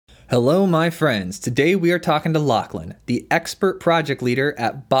Hello, my friends. Today we are talking to Lachlan, the expert project leader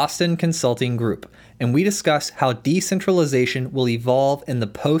at Boston Consulting Group, and we discuss how decentralization will evolve in the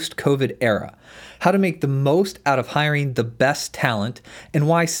post-COVID era, how to make the most out of hiring the best talent, and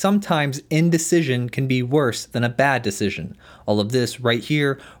why sometimes indecision can be worse than a bad decision. All of this right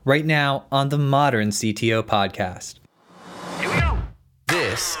here, right now on the Modern CTO Podcast. Here we go.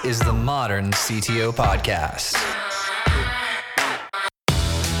 This is the Modern CTO Podcast.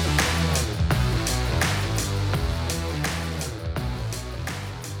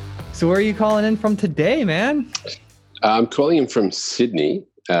 So where are you calling in from today, man? I'm calling in from Sydney.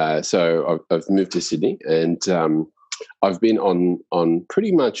 So I've moved to Sydney, and I've been on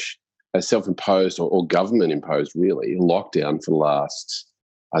pretty much a self-imposed or government-imposed, really, lockdown for the last,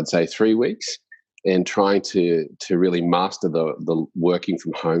 I'd say, 3 weeks, and trying to really master the working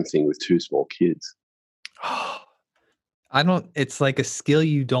from home thing with 2 small kids. It's like a skill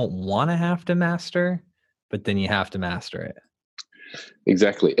you don't want to have to master, but then you have to master it.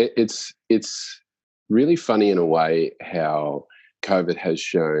 Exactly. It's really funny in a way how COVID has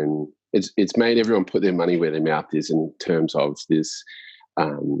shown it's made everyone put their money where their mouth is in terms of this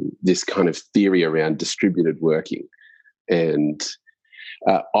kind of theory around distributed working. And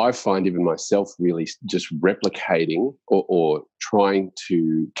I find even myself really just replicating or trying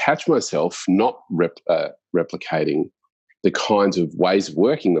to catch myself not replicating the kinds of ways of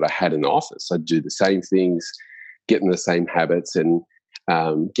working that I had in the office. I do the same things, get in the same habits, and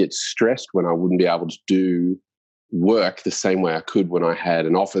get stressed when I wouldn't be able to do work the same way I could when I had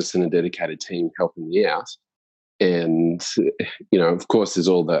an office and a dedicated team helping me out. And, of course, there's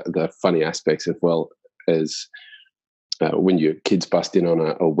all the funny aspects as well as when your kids bust in on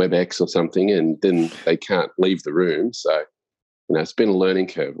a WebEx or something and then they can't leave the room. So, it's been a learning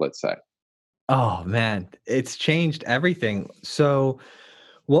curve, let's say. Oh, man, it's changed everything. So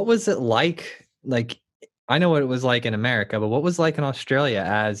what was it like? I know what it was like in America, but what was it like in Australia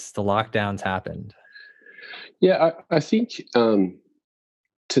as the lockdowns happened? Yeah, I think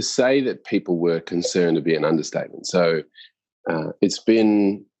to say that people were concerned would be an understatement. So it's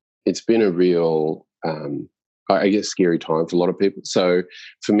been a real, I guess, scary time for a lot of people. So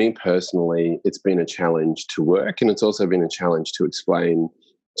for me personally, it's been a challenge to work, and it's also been a challenge to explain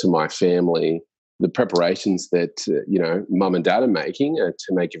to my family the preparations that mum and dad are making to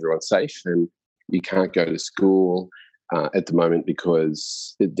make everyone safe. And you can't go to school at the moment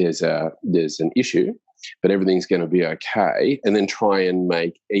because there's an issue, but everything's going to be okay. And then try and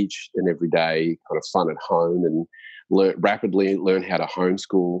make each and every day kind of fun at home and rapidly learn how to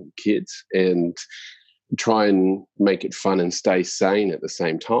homeschool kids and try and make it fun and stay sane at the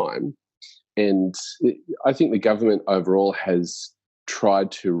same time. And I think the government overall has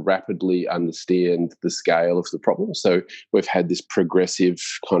tried to rapidly understand the scale of the problem. So we've had this progressive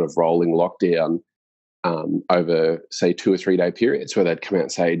kind of rolling lockdown over, say, 2 or 3 day periods where they'd come out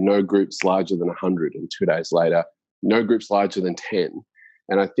and say no groups larger than 100, and 2 days later, no groups larger than 10.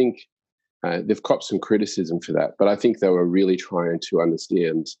 And I think they've copped some criticism for that, but I think they were really trying to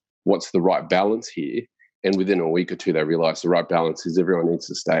understand what's the right balance here. And within a week or two, they realised the right balance is everyone needs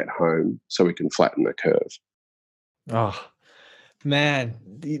to stay at home so we can flatten the curve. Oh, man,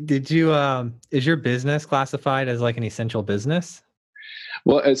 did you is your business classified as like an essential business?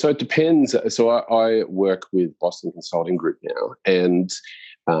 Well, so it depends. So I work with Boston Consulting Group now, and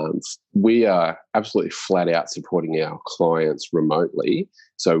we are absolutely flat out supporting our clients remotely.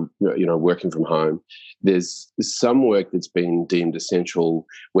 So, working from home. There's some work that's been deemed essential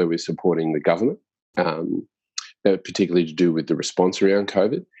where we're supporting the government, particularly to do with the response around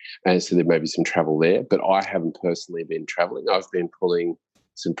COVID. And so there may be some travel there, but I haven't personally been traveling. I've been pulling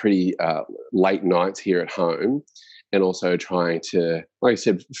some pretty late nights here at home, and also trying to, like I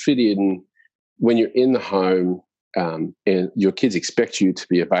said, fit in when you're in the home and your kids expect you to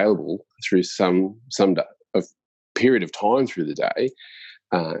be available through some period of time through the day,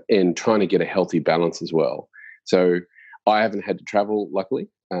 and trying to get a healthy balance as well. So I haven't had to travel, luckily,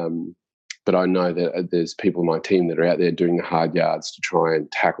 but I know that there's people in my team that are out there doing the hard yards to try and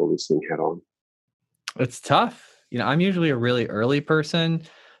tackle this thing head on. It's tough. I'm usually a really early person.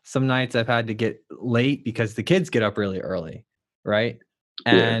 Some nights I've had to get late because the kids get up really early, right?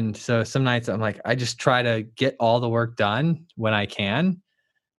 And so some nights I'm like, I just try to get all the work done when I can.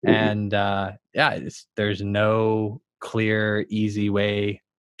 And there's no clear, easy way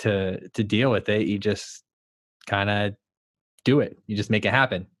to deal with it. You just kind of do it. You just make it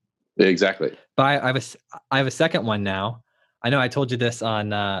happen. Yeah, exactly. But I have a second one now. I know I told you this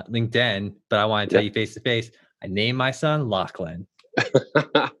on LinkedIn, but I want to tell you face to face. I named my son Lachlan.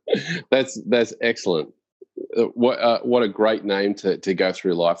 That's excellent. What a great name to go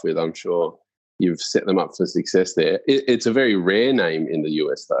through life with. I'm sure you've set them up for success there. It's a very rare name in the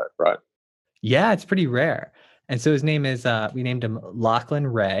US, though, right? Yeah, it's pretty rare. And so his name is, we named him Lachlan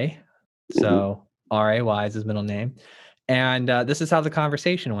Ray. Hmm. So Ray is his middle name. And this is how the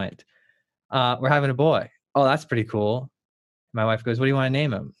conversation went. We're having a boy. Oh, that's pretty cool. My wife goes, what do you want to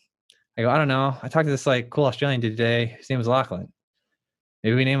name him? I go, I don't know. I talked to this like cool Australian dude today. His name was Lachlan.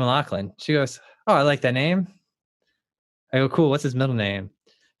 Maybe we name him Lachlan. She goes, oh, I like that name. I go, cool. What's his middle name?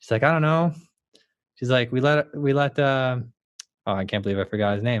 She's like, I don't know. She's like, oh, I can't believe I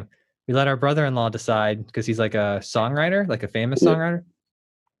forgot his name. We let our brother-in-law decide because he's like a songwriter, like a famous Yeah. songwriter.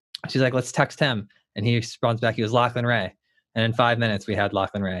 She's like, let's text him. And he responds back, he was Lachlan Ray. And in 5 minutes, we had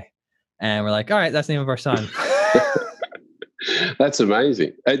Lachlan Ray. And we're like, all right, that's the name of our son. That's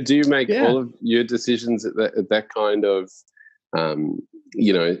amazing. Do you make Yeah. all of your decisions at that kind of,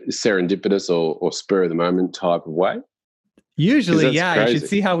 serendipitous or spur of the moment type of way? Usually, That's yeah, you should crazy.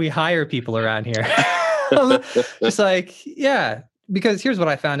 see how we hire people around here. Just like, yeah, because here's what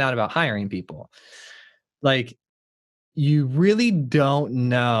I found out about hiring people. Like, you really don't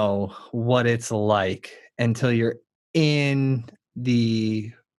know what it's like until you're in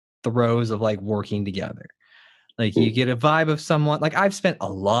the throes of like working together. Like you Mm, get a vibe of someone. Like I've spent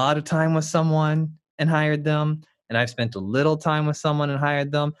a lot of time with someone and hired them, and I've spent a little time with someone and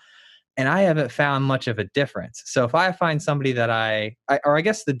hired them, and I haven't found much of a difference. So if I find somebody that or I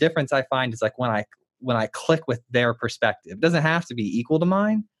guess the difference I find is like when I click with their perspective. It doesn't have to be equal to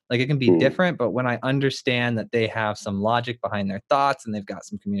mine. Like it can be mm. different, but when I understand that they have some logic behind their thoughts and they've got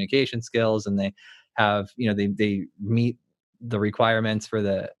some communication skills and they have, they meet the requirements for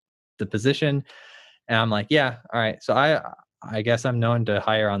the position, and I'm like, yeah, all right. So I guess I'm known to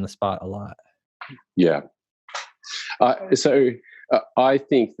hire on the spot a lot. Yeah. I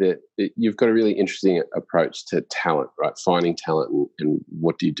think that you've got a really interesting approach to talent, right? Finding talent and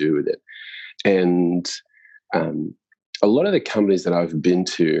what do you do with it? And um, a lot of the companies that I've been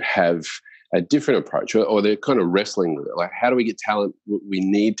to have a different approach, or they're kind of wrestling with it. Like, how do we get talent? We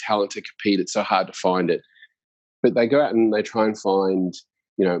need talent to compete. It's so hard to find it. But they go out and they try and find,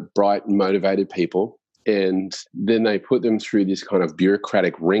 bright, motivated people, and then they put them through this kind of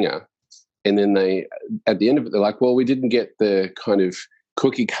bureaucratic ringer. And then at the end of it, they're like, well, we didn't get the kind of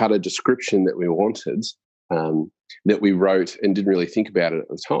cookie cutter description that we wanted, that we wrote and didn't really think about it at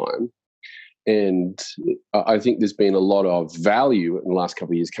the time. And I think there's been a lot of value in the last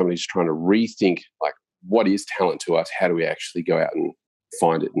couple of years, companies trying to rethink, like, what is talent to us? How do we actually go out and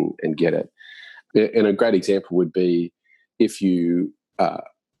find it and get it? And a great example would be if you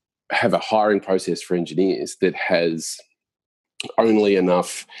have a hiring process for engineers that has only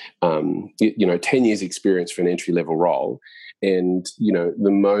enough, 10 years experience for an entry level role. And,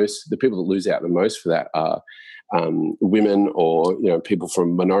 the people that lose out the most for that are women or, people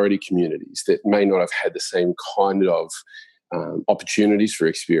from minority communities that may not have had the same kind of opportunities for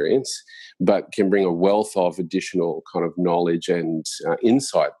experience, but can bring a wealth of additional kind of knowledge and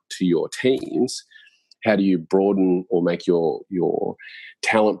insight to your teams. How do you broaden or make your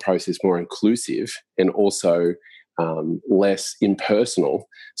talent process more inclusive and also less impersonal,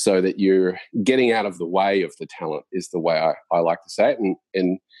 so that you're getting out of the way of the talent, is the way I like to say it.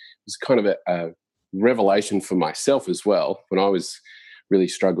 And it's kind of a revelation for myself as well when I was really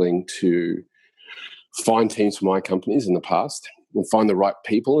struggling to find teams for my companies in the past and find the right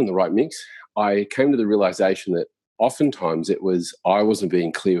people in the right mix. I came to the realization that oftentimes it was I wasn't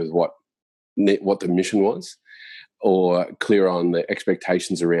being clear with what the mission was, or clear on the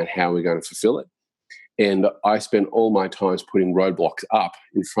expectations around how we're going to fulfill it. And I spent all my times putting roadblocks up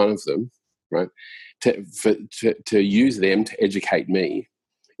in front of them, right, to use them to educate me,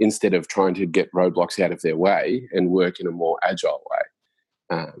 instead of trying to get roadblocks out of their way and work in a more agile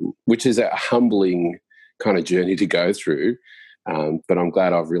way, which is a humbling kind of journey to go through. But I'm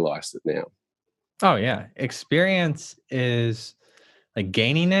glad I've realized it now. Oh yeah. Experience is like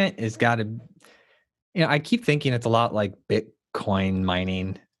gaining it is gotta, I keep thinking it's a lot like Bitcoin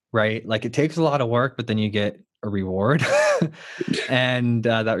mining, right? Like it takes a lot of work, but then you get a reward and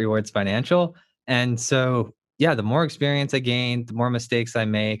that reward's financial. And so, yeah, the more experience I gain, the more mistakes I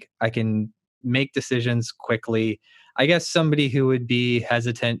make, I can make decisions quickly. I guess somebody who would be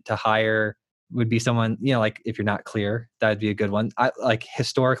hesitant to hire would be someone, like if you're not clear, that'd be a good one. I like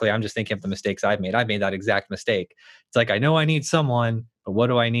historically, I'm just thinking of the mistakes I've made. I've made that exact mistake. It's like, I know I need someone, but what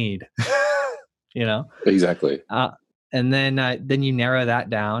do I need? you know? Exactly. Uh, and then you narrow that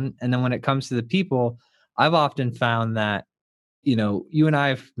down. And then when it comes to the people, I've often found that, you and I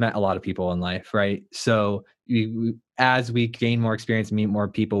have met a lot of people in life, right? So as we gain more experience and meet more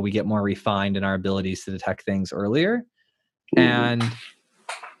people, we get more refined in our abilities to detect things earlier. And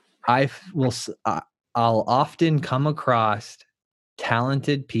I will, I'll often come across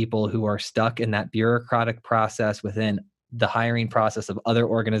talented people who are stuck in that bureaucratic process within the hiring process of other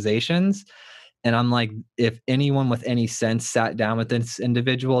organizations. And I'm like, if anyone with any sense sat down with this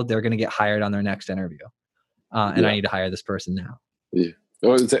individual, they're going to get hired on their next interview. And I need to hire this person now. Yeah.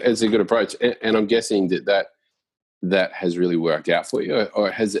 Well, it's a good approach. And I'm guessing that has really worked out for you,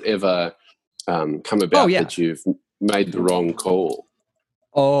 or has it ever come about that you've made the wrong call?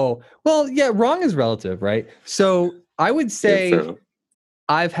 Oh, well, yeah, wrong is relative, right? So I would say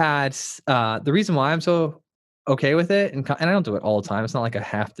I've had the reason why I'm so okay with it, and I don't do it all the time. It's not like I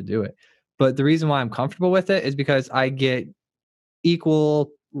have to do it, but the reason why I'm comfortable with it is because I get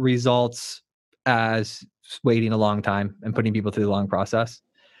equal results as waiting a long time and putting people through the long process.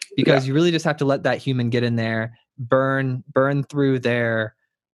 Because you really just have to let that human get in there, burn through their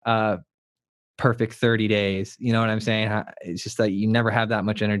perfect 30 days. You know what I'm saying? It's just that you never have that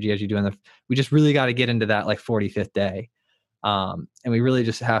much energy as you do in we just really got to get into that like 45th day. And we really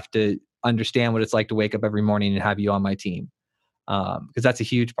just have to understand what it's like to wake up every morning and have you on my team. Because that's a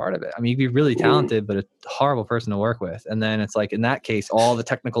huge part of it. I mean, you'd be really talented, but a horrible person to work with. And then it's like, in that case, all the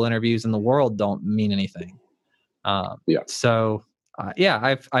technical interviews in the world don't mean anything. So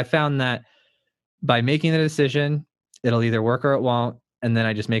I found that by making the decision, it'll either work or it won't. And then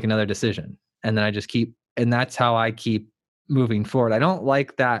I just make another decision. And then I just keep, and that's how I keep moving forward. I don't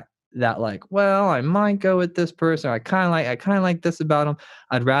like that like, well, I might go with this person. I kind of like this about them.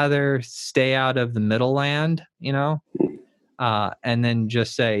 I'd rather stay out of the middle land, you know? And then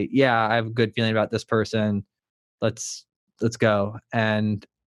just say, yeah, I have a good feeling about this person. Let's go. And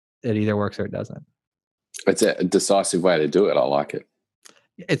it either works or it doesn't. It's a decisive way to do it. I like it.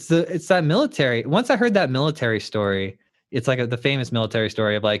 It's that military. Once I heard that military story, it's like the famous military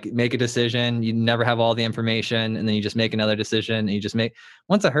story of like, make a decision, you never have all the information, and then you just make another decision, and you just make.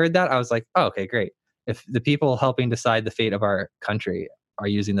 Once I heard that, I was like, oh, okay, great. If the people helping decide the fate of our country are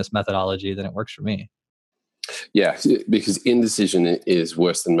using this methodology, then it works for me. Yeah, because indecision is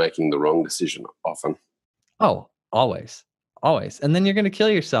worse than making the wrong decision often. Oh, always. And then you're going to kill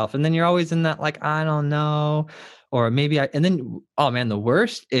yourself. And then you're always in that, like, I don't know. Or maybe and then, oh man, the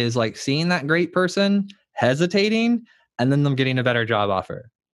worst is like seeing that great person hesitating and then them getting a better job offer.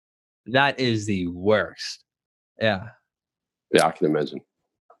 That is the worst. Yeah. Yeah, I can imagine.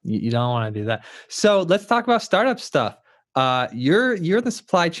 You don't want to do that. So let's talk about startup stuff. You're in the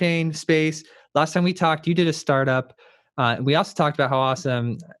supply chain space. Last time we talked, you did a startup. We also talked about how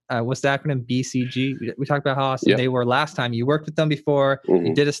awesome, what's the acronym BCG? We talked about how awesome they were last time. You worked with them before,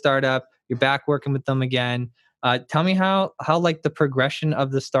 you did a startup, you're back working with them again. Tell me how like the progression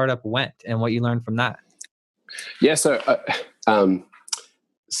of the startup went and what you learned from that. Yeah, so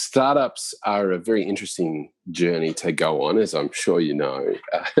startups are a very interesting journey to go on, as I'm sure you know,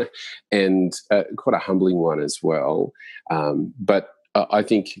 and quite a humbling one as well. But I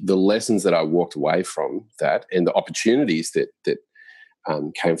think the lessons that I walked away from that and the opportunities that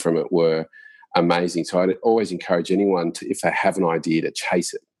came from it were amazing. So I'd always encourage anyone to, if they have an idea, to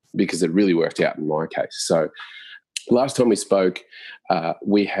chase it, because it really worked out in my case. So last time we spoke,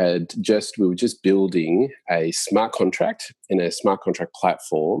 we were just building a smart contract in a smart contract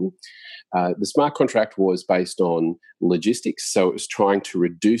platform. The smart contract was based on logistics, so it was trying to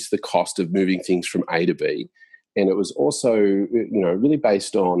reduce the cost of moving things from A to B. And it was also, really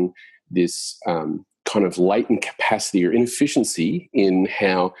based on this kind of latent capacity or inefficiency in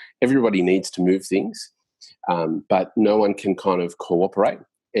how everybody needs to move things, but no one can kind of cooperate.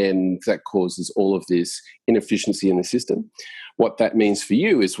 And that causes all of this inefficiency in the system. What that means for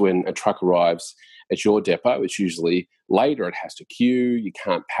you is when a truck arrives at your depot, it's usually late, or it has to queue, you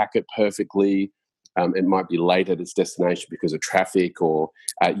can't pack it perfectly. It might be late at its destination because of traffic, or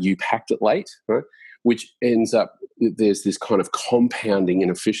you packed it late, right? Which ends up, there's this kind of compounding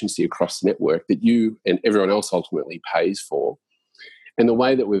inefficiency across the network that you and everyone else ultimately pays for. And the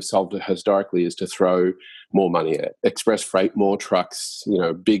way that we've solved it historically is to throw more money at it. Express freight, more trucks,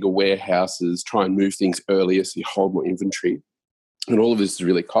 bigger warehouses, try and move things earlier so you hold more inventory. And all of this is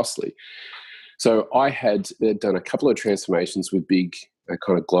really costly. So I had done a couple of transformations with big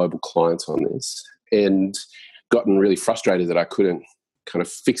kind of global clients on this, and gotten really frustrated that I couldn't kind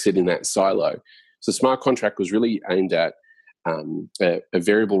of fix it in that silo. So smart contract was really aimed at a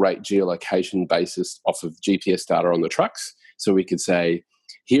variable rate geolocation basis off of GPS data on the trucks. So we could say,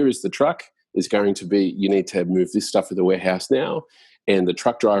 here is the truck, is going to be, you need to move this stuff to the warehouse now. And the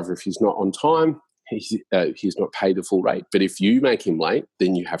truck driver, if he's not on time, he's not paid the full rate. But if you make him late,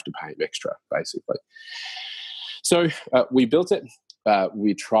 then you have to pay him extra, basically. So we built it.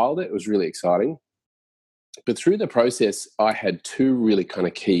 We trialed it. It was really exciting. But through the process, I had two really kind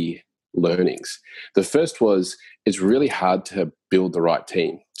of key learnings. The first was it's really hard to build the right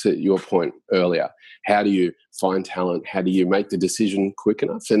team. To your point earlier, how do you find talent? How do you make the decision quick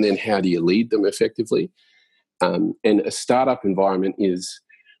enough? And then how do you lead them effectively? And a startup environment is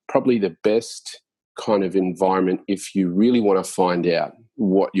probably the best kind of environment if you really want to find out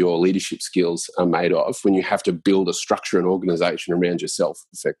what your leadership skills are made of when you have to build a structure and organization around yourself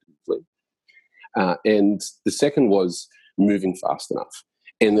effectively. And the second was moving fast enough.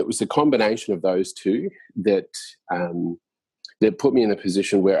 And it was the combination of those two that that put me in a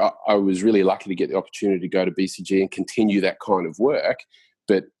position where I was really lucky to get the opportunity to go to BCG and continue that kind of work,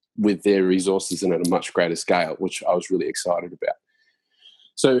 but with their resources and at a much greater scale, which I was really excited about.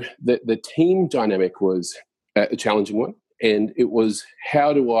 So the team dynamic was a challenging one. And it was,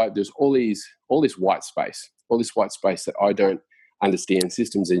 there's all this white space that I don't understand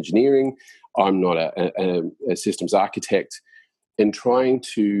systems engineering. I'm not a systems architect, and trying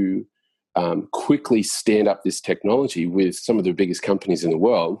to quickly stand up this technology with some of the biggest companies in the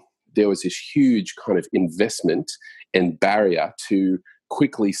world, there was this huge kind of investment and barrier to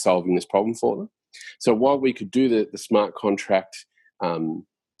quickly solving this problem for them. So while we could do the smart contract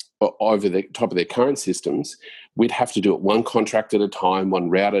over the top of their current systems, we'd have to do it one contract at a time, one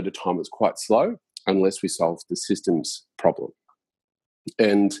route at a time. It was quite slow unless we solved the systems problem.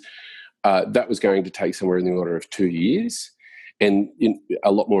 And that was going to take somewhere in the order of 2 years and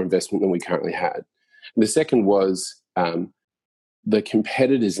a lot more investment than we currently had. And the second was the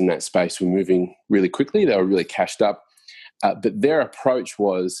competitors in that space were moving really quickly. They were really cashed up. But their approach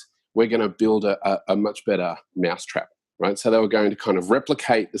was, we're going to build a much better mousetrap, right? So they were going to kind of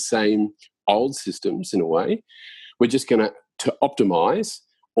replicate the same old systems in a way. We're just going to optimize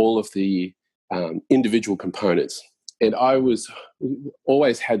all of the individual components. And I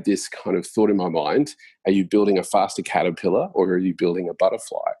always had this kind of thought in my mind, are you building a faster caterpillar or are you building a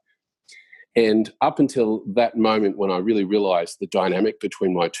butterfly? And up until that moment when I really realized the dynamic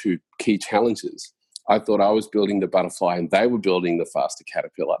between my two key challenges, I thought I was building the butterfly and they were building the faster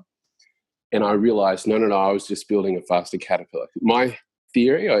caterpillar. And I realized, no, I was just building a faster caterpillar. My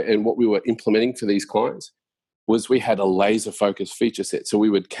theory and what we were implementing for these clients was we had a laser focused feature set. So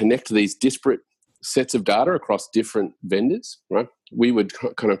we would connect these disparate sets of data across different vendors, right? We would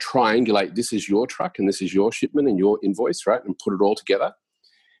kind of triangulate, this is your truck and this is your shipment and your invoice, right? And put it all together.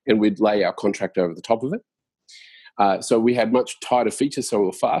 And we'd lay our contract over the top of it. So we had much tighter features, so we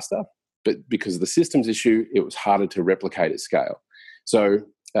were faster. But because of the systems issue, it was harder to replicate at scale. So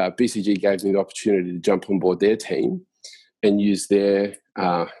BCG gave me the opportunity to jump on board their team and use their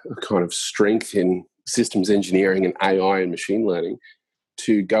kind of strength in systems engineering and AI and machine learning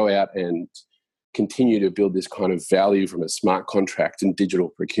to go out and continue to build this kind of value from a smart contract and digital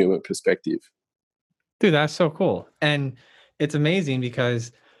procurement perspective. Dude, that's so cool. And it's amazing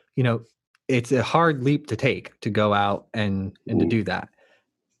because, it's a hard leap to take to go out and to do that.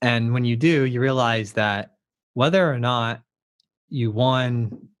 And when you do, you realize that whether or not you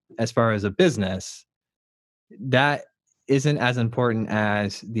won as far as a business, that isn't as important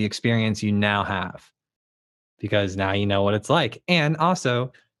as the experience you now have, because now you know what it's like. And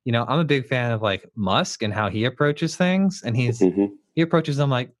also, I'm a big fan of like Musk and how he approaches things. And he approaches them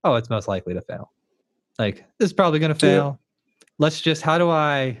like, oh, it's most likely to fail. Like, this is probably going to fail. How do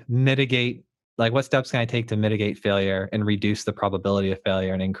I mitigate, like what steps can I take to mitigate failure and reduce the probability of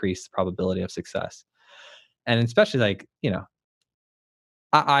failure and increase the probability of success? And especially like,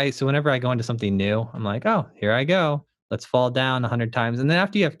 so whenever I go into something new, I'm like, oh, here I go. Let's fall down 100 times. And then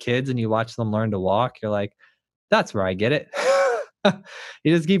after you have kids and you watch them learn to walk, you're like, that's where I get it.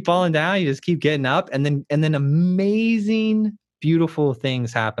 You just keep falling down, you just keep getting up, and then amazing, beautiful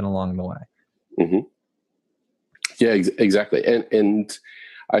things happen along the way. Mm-hmm. Yeah, exactly. And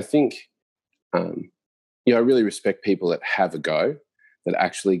I think, I really respect people that have a go, that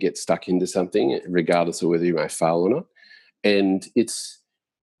actually get stuck into something, regardless of whether you may fail or not. And it's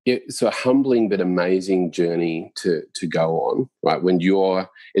a humbling but amazing journey to go on, right? When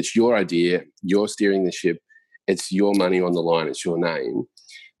it's your idea, you're steering the ship, it's your money on the line, it's your name,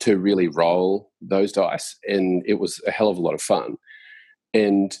 to really roll those dice. And it was a hell of a lot of fun.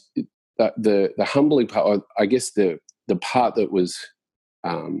 And the humbling part, I guess the part that was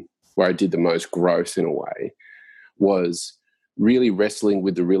where I did the most growth in a way, was really wrestling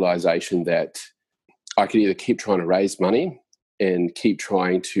with the realization that I could either keep trying to raise money and keep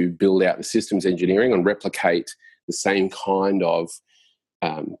trying to build out the systems engineering and replicate the same kind of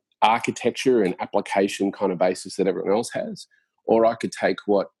architecture and application kind of basis that everyone else has, or I could take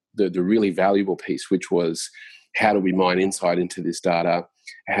what the really valuable piece, which was How do we mine insight into this data?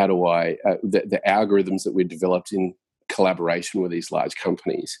 How do I, the algorithms that we developed in collaboration with these large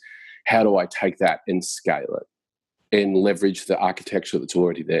companies, how do I take that and scale it and leverage the architecture that's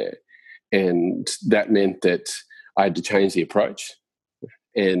already there? And that meant that I had to change the approach.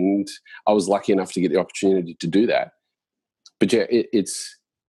 And I was lucky enough to get the opportunity to do that. But yeah,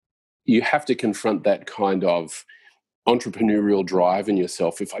 you have to confront that kind of entrepreneurial drive in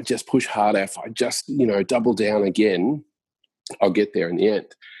yourself. If I just push harder, if I just, double down again, I'll get there in the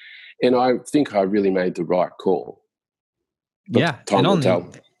end. And I think I really made the right call. But Yeah. time will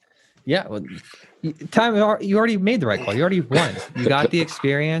tell. Yeah. Well, you already made the right call. You already won. You got the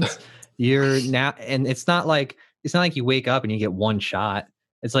experience. You're now, and it's not like you wake up and you get one shot.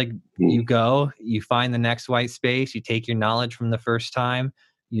 It's like you go, you find the next white space, you take your knowledge from the first time,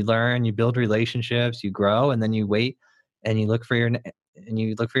 you learn, you build relationships, you grow, and then you wait and you look for your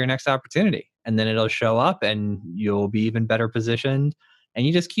next opportunity, and then it'll show up and you'll be even better positioned, and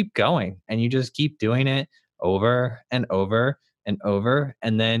you just keep going and you just keep doing it over and over and over,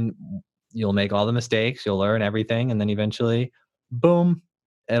 and then you'll make all the mistakes, you'll learn everything, and then eventually, boom,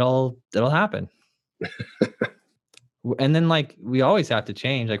 it'll happen. And then we always have to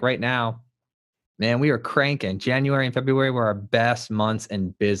change. Like right now, man, we are cranking. January and February were our best months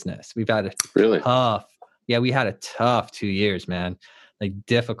in business. We've had we had a tough 2 years, man, like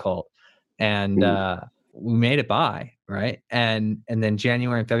difficult. And we made it by, right? And then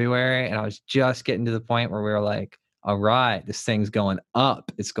January and February, and I was just getting to the point where we were like, all right, this thing's going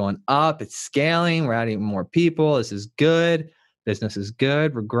up. It's going up. It's scaling. We're adding more people. This is good. Business is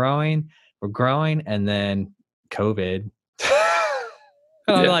good. We're growing. And then COVID.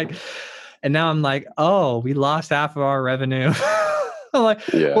 And now I'm like, oh, we lost half of our revenue. I'm like,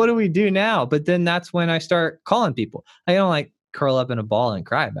 what do we do now? But then that's when I start calling people. I don't curl up in a ball and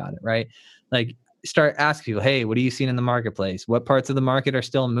cry about it, right? Like start asking people, hey, what are you seeing in the marketplace? What parts of the market are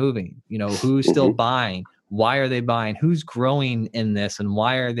still moving? Who's still buying? Why are they buying? Who's growing in this and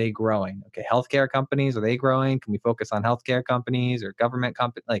why are they growing? Okay, healthcare companies, are they growing? Can we focus on healthcare companies or government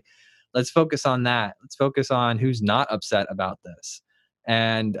companies? Let's focus on that. Let's focus on who's not upset about this.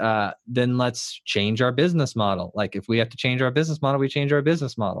 And then let's change our business model. Like if we have to change our business model, we change our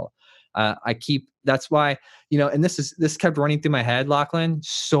business model. That's why, and this kept running through my head, Lachlan,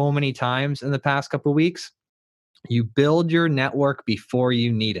 so many times in the past couple of weeks. You build your network before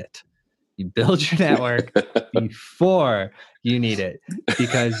you need it. You build your network before you need it,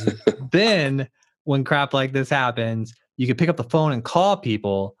 because then when crap like this happens, you can pick up the phone and call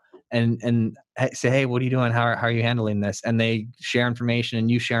people and say, hey, what are you doing? How are you handling this? And they share information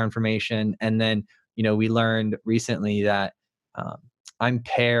and you share information. And then, we learned recently that I'm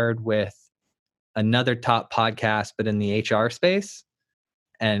paired with another top podcast, but in the HR space.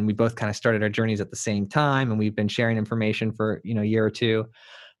 And we both kind of started our journeys at the same time. And we've been sharing information for, a year or two.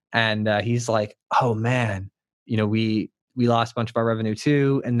 And he's like, oh man, we lost a bunch of our revenue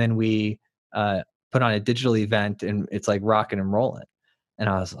too. And then we put on a digital event and it's like rocking and rolling. And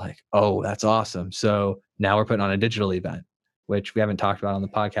I was like, oh, that's awesome. So now we're putting on a digital event, which we haven't talked about on the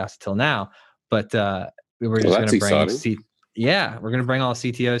podcast until now. But we were just going to bring we're going to bring all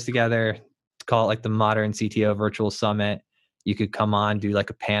CTOs together, call it like the Modern CTO Virtual Summit. You could come on, do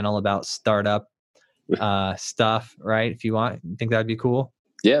like a panel about startup stuff, right? If you want, you think that'd be cool?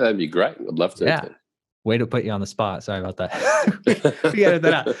 Yeah, that'd be great. I'd love to. Yeah. Way to put you on the spot. Sorry about that. We edit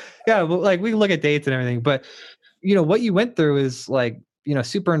that out. Yeah, well, we can look at dates and everything, but what you went through is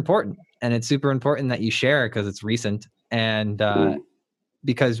super important, and it's super important that you share because it's recent, and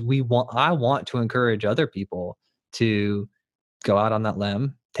because I want to encourage other people to go out on that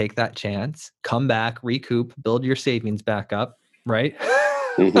limb, take that chance, come back, recoup, build your savings back up, right?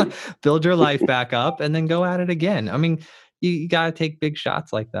 Build your life back up, and then go at it again. I mean, you got to take big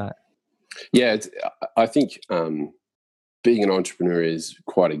shots like that. Yeah, I think being an entrepreneur is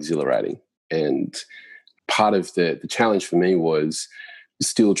quite exhilarating. And part of the challenge for me was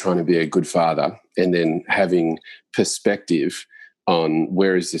still trying to be a good father and then having perspective on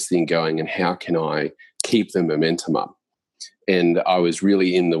where is this thing going and how can I keep the momentum up. And I was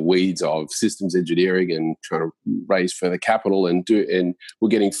really in the weeds of systems engineering and trying to raise further capital and we're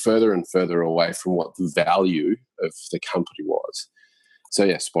getting further and further away from what the value of the company was. So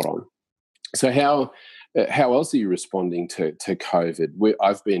yeah, spot on. So how else are you responding to COVID?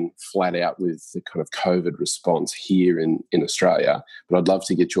 I've been flat out with the kind of COVID response here in Australia, but I'd love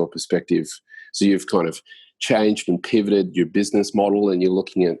to get your perspective. So you've kind of changed and pivoted your business model and you're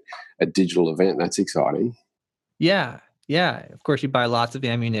looking at a digital event. That's exciting. Yeah. Of course, you buy lots of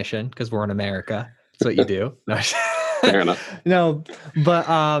ammunition because we're in America. That's what you do. Fair enough. No, but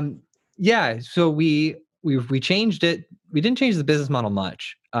yeah. So we we changed it. We didn't change the business model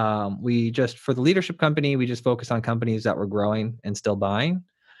much. We just, for the leadership company, we just focused on companies that were growing and still buying.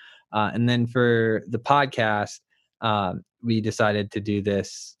 And then for the podcast, we decided to do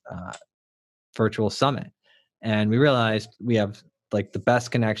this virtual summit. And we realized we have like the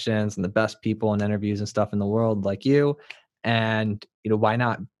best connections and the best people and interviews and stuff in the world, like you. And,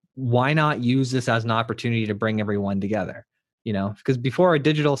 why not use this as an opportunity to bring everyone together? Because before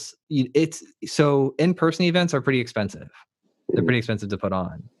it's so in-person events are pretty expensive. They're pretty expensive to put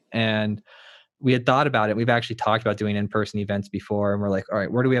on. And we had thought about it. We've actually talked about doing in-person events before. And we're like, all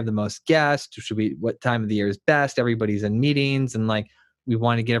right, where do we have the most guests? What time of the year is best? Everybody's in meetings and like, we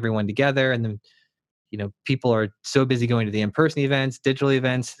want to get everyone together. And then, people are so busy going to the in-person events, digital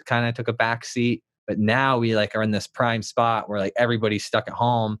events kind of took a back seat. But now we like are in this prime spot where like everybody's stuck at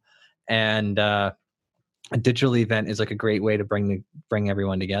home, and a digital event is like a great way to bring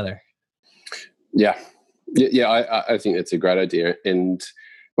everyone together. Yeah. I think that's a great idea. And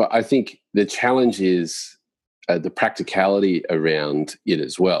but I think the challenge is the practicality around it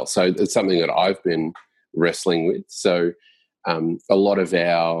as well. So it's something that I've been wrestling with. So a lot of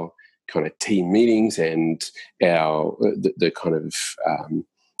our kind of team meetings and our the kind of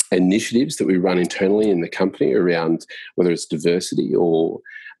initiatives that we run internally in the company around whether it's diversity or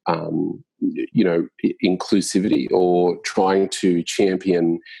inclusivity or trying to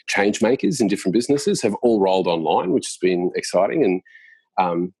champion change makers in different businesses have all rolled online, which has been exciting.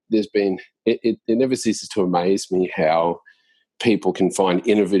 And there's been it never ceases to amaze me how people can find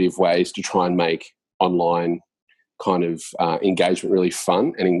innovative ways to try and make online kind of engagement really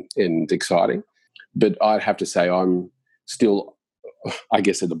fun and exciting. But I'd have to say I'm still, I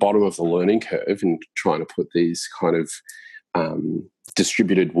guess, at the bottom of the learning curve in trying to put these kind of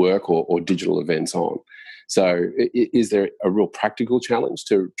distributed work or digital events on. So is there a real practical challenge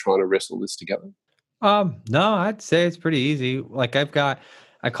to trying to wrestle this together? No, I'd say it's pretty easy. Like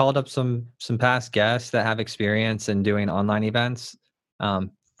I called up some past guests that have experience in doing online events.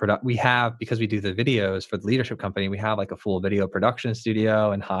 We have, because we do the videos for the leadership company, we have like a full video production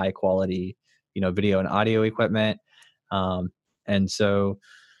studio and high quality, video and audio equipment. And so,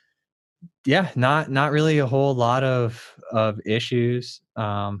 yeah, not really a whole lot of issues.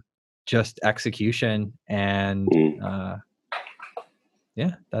 Just execution and,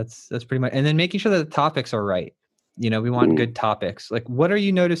 yeah, that's pretty much. And then making sure that the topics are right. We want good topics. Like, what are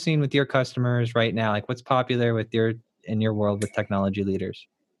you noticing with your customers right now? Like, what's popular in your world with technology leaders?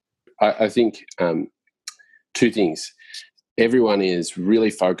 I think two things. Everyone is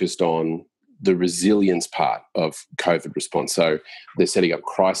really focused on the resilience part of COVID response. So they're setting up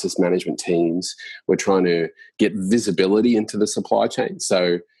crisis management teams. We're trying to get visibility into the supply chain.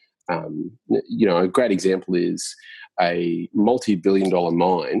 So, a great example is a multi-billion-dollar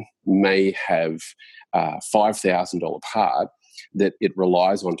mine may have a $5,000 part that it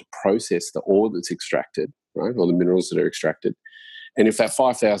relies on to process the ore that's extracted, right, or the minerals that are extracted. And if that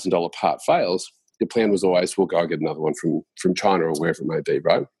 $5,000 part fails, the plan was always, we'll go get another one from China or wherever it may be,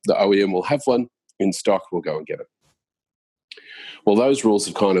 right? The OEM will have one in stock, we'll go and get it. Well, those rules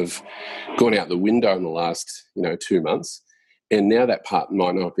have kind of gone out the window in the last, 2 months. And now that part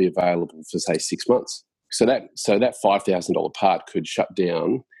might not be available for, say, 6 months. So that $5,000 part could shut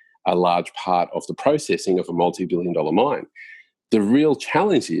down a large part of the processing of a multi-billion-dollar mine. The real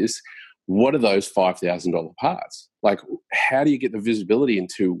challenge is, what are those $5,000 parts? Like, how do you get the visibility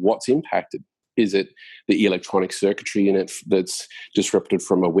into what's impacted? Is it the electronic circuitry in it that's disrupted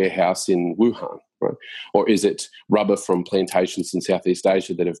from a warehouse in Wuhan, right? Or is it rubber from plantations in Southeast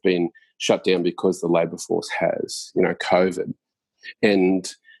Asia that have been shut down because the labour force has, COVID?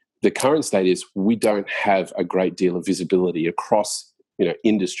 And the current state is we don't have a great deal of visibility across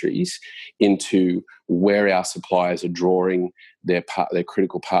industries into where our suppliers are drawing their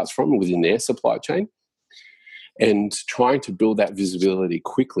critical parts from within their supply chain. And trying to build that visibility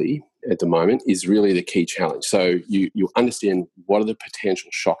quickly at the moment is really the key challenge. So you understand what are the potential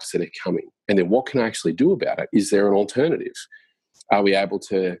shocks that are coming, and then what can I actually do about it? Is there an alternative? Are we able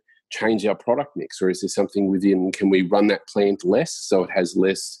to change our product mix, or is there something within, can we run that plant less so it has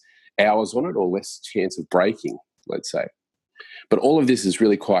less hours on it or less chance of breaking, let's say? But all of this is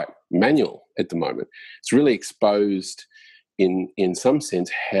really quite manual at the moment. It's really exposed in some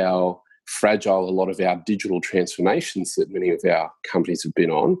sense how fragile a lot of our digital transformations that many of our companies have been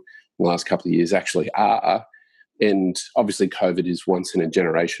on in the last couple of years actually are. And obviously COVID is once in a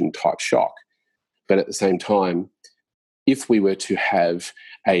generation type shock. But at the same time, if we were to have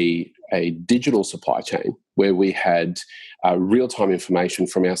a digital supply chain where we had real-time information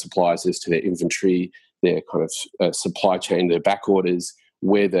from our suppliers as to their inventory, their kind of supply chain, their back orders,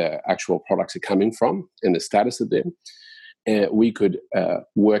 where the actual products are coming from and the status of them. And we could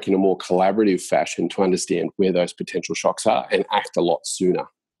work in a more collaborative fashion to understand where those potential shocks are and act a lot sooner.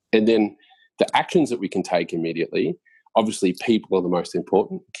 And then the actions that we can take immediately, obviously people are the most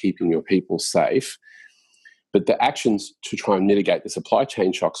important, keeping your people safe. But the actions to try and mitigate the supply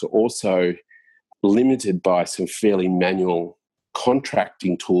chain shocks are also limited by some fairly manual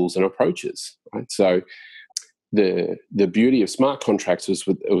contracting tools and approaches, right? So the beauty of smart contracts was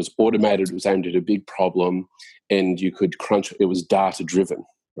it was automated, it was aimed at a big problem, and you could crunch, it was data driven,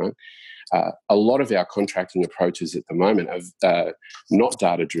 right? A lot of our contracting approaches at the moment are not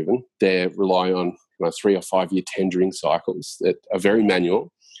data driven. They rely on 3 or 5 year tendering cycles that are very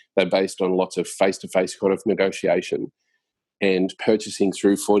manual. They're based on lots of face-to-face kind of negotiation and purchasing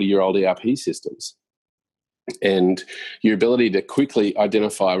through 40-year-old ERP systems. And your ability to quickly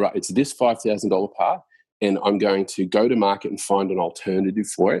identify, right, it's this $5,000 part, and I'm going to go to market and find an alternative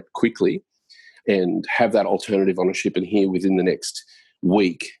for it quickly and have that alternative on a ship in here within the next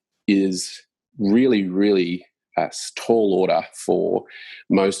week is really, really a tall order for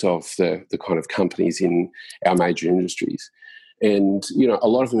most of the kind of companies in our major industries. And, a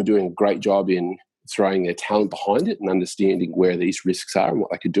lot of them are doing a great job in throwing their talent behind it and understanding where these risks are and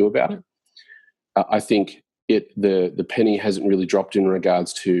what they could do about it. I think the penny hasn't really dropped in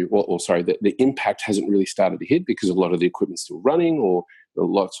regards to, the impact hasn't really started to hit because a lot of the equipment's still running or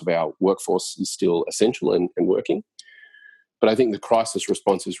lots of our workforce is still essential and working. But I think the crisis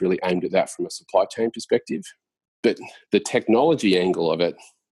response is really aimed at that from a supply chain perspective. But the technology angle of it,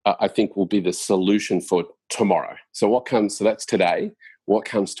 I think, will be the solution for tomorrow. So that's today. What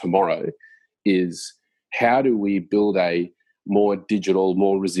comes tomorrow is how do we build a more digital,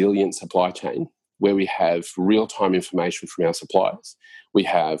 more resilient supply chain where we have real-time information from our suppliers. We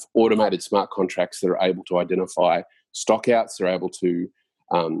have automated smart contracts that are able to identify stockouts. They're able to,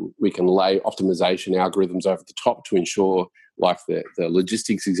 we can lay optimization algorithms over the top to ensure, like the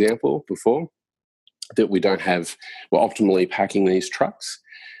logistics example before, that we're optimally packing these trucks.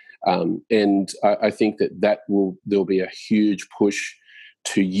 And I think there'll be a huge push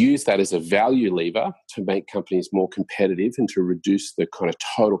to use that as a value lever to make companies more competitive and to reduce the kind of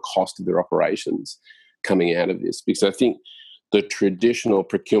total cost of their operations coming out of this. Because I think the traditional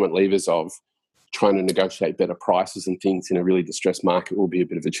procurement levers of trying to negotiate better prices and things in a really distressed market will be a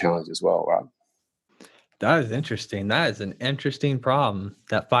bit of a challenge as well, right? That is interesting. That is an interesting problem.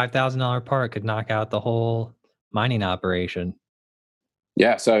 That $5,000 part could knock out the whole mining operation.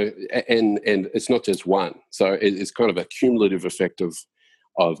 Yeah. So, and it's not just one. So it's kind of a cumulative effect of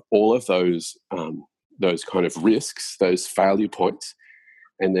all of those kind of risks, those failure points,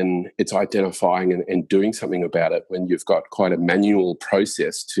 and then it's identifying and doing something about it when you've got quite a manual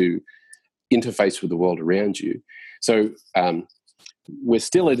process to interface with the world around you. So we're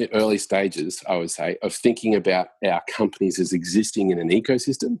still in the early stages, I would say, of thinking about our companies as existing in an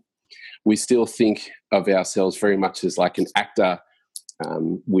ecosystem. We still think of ourselves very much as like an actor,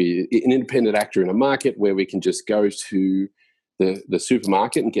 we're an independent actor in a market where we can just go to the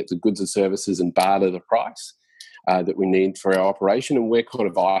supermarket and get the goods and services and barter the price that we need for our operation, and we're kind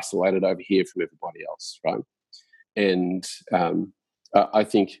of isolated over here from everybody else, right? And I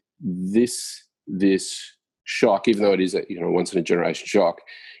think this shock, even though it is a once in a generation shock,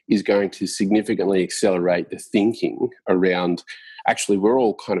 is going to significantly accelerate the thinking around, actually, we're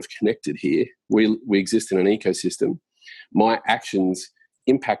all kind of connected here. We exist in an ecosystem. My actions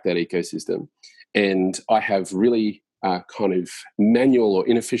impact that ecosystem, and I have really kind of manual or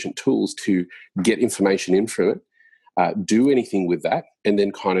inefficient tools to get information in from it, do anything with that, and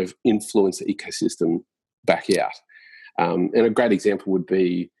then kind of influence the ecosystem back out. And a great example would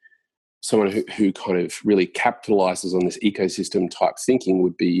be someone who kind of really capitalizes on this ecosystem type thinking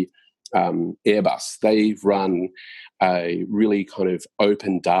would be Airbus. They run a really kind of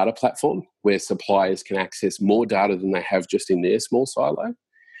open data platform where suppliers can access more data than they have just in their small silo.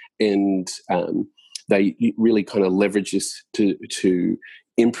 And they really kind of leverage this to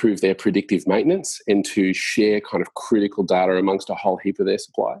improve their predictive maintenance and to share kind of critical data amongst a whole heap of their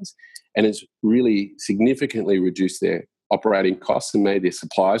suppliers. And it's really significantly reduced their operating costs and made their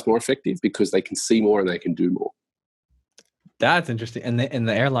suppliers more effective because they can see more and they can do more. That's interesting. And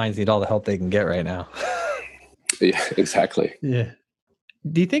the airlines need all the help they can get right now. Yeah, exactly. Yeah.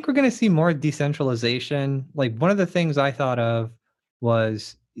 Do you think we're going to see more decentralization? Like, one of the things I thought of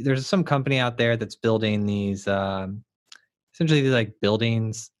was there's some company out there that's building these essentially these like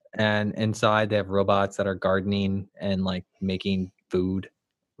buildings, and inside they have robots that are gardening and like making food,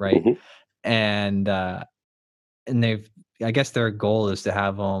 right? Mm-hmm. And I guess their goal is to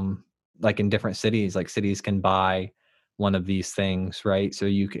have them like in different cities. Like, cities can buy one of these things, right? So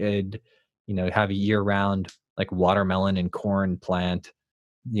you could, have a year-round like watermelon and corn plant,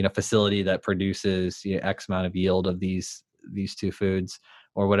 facility that produces X amount of yield of these two foods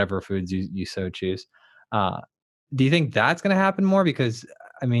or whatever foods you so choose. Uh, do you think that's going to happen more? Because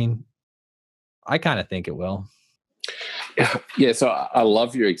I mean, I kind of think it will. Yeah, so I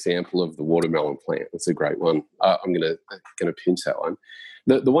love your example of the watermelon plant. That's a great one. I'm gonna pinch that one.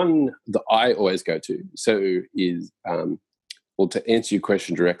 The one that I always go to is well, to answer your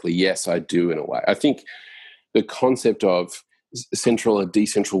question directly, yes, I do in a way. I think the concept of central and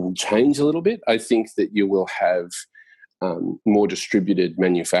decentral will change a little bit. I think that you will have more distributed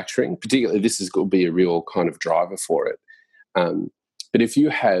manufacturing. Particularly, this is going to be a real kind of driver for it. But if you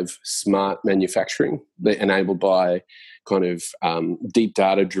have smart manufacturing that enabled by kind of deep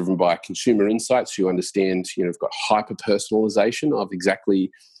data driven by consumer insights, you understand, you've got hyper personalization of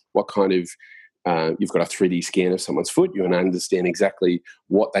exactly what kind of, you've got a 3D scan of someone's foot, you understand exactly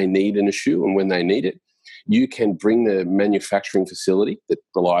what they need in a shoe and when they need it. You can bring the manufacturing facility that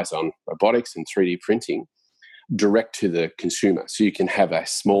relies on robotics and 3D printing direct to the consumer. So you can have a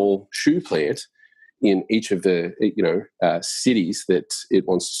small shoe plant in each of the cities that it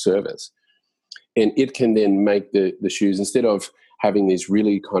wants to service. And it can then make the shoes, instead of having these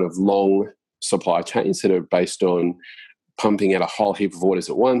really kind of long supply chains that are based on pumping out a whole heap of orders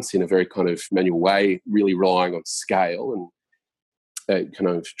at once in a very kind of manual way, really relying on scale and kind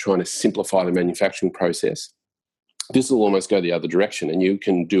of trying to simplify the manufacturing process. This will almost go the other direction, and you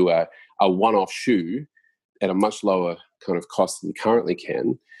can do a one-off shoe at a much lower kind of cost than you currently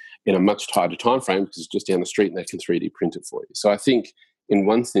can, in a much tighter time frame, because it's just down the street and they can 3D print it for you. So I think in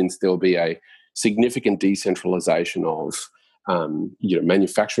one sense there'll be a significant decentralization of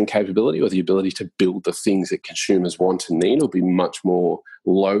manufacturing capability, or the ability to build the things that consumers want and need will be much more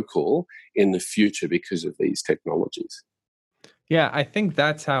local in the future because of these technologies. Yeah, I think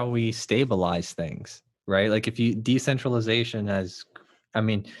that's how we stabilize things, right? Like if you decentralization as, I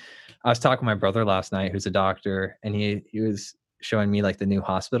mean, I was talking to my brother last night, who's a doctor, and he was showing me like the new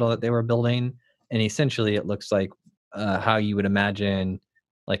hospital that they were building, and essentially it looks like how you would imagine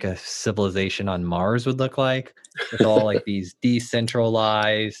like a civilization on Mars would look like, with all like these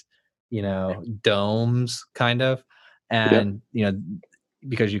decentralized, domes kind of, Yep. and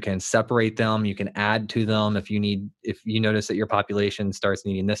because you can separate them, you can add to them if you notice that your population starts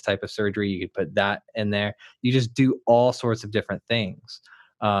needing this type of surgery, you could put that in there. You just do all sorts of different things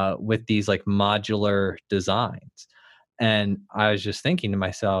with these like modular designs. And I was just thinking to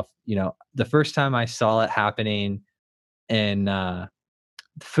myself, the first time I saw it happening in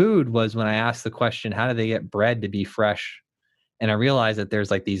food was when I asked the question, how do they get bread to be fresh? And I realized that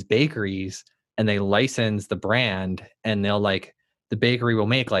there's like these bakeries, and they license the brand, and the bakery will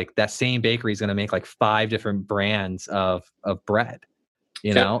make like that same bakery is going to make like 5 different brands of bread,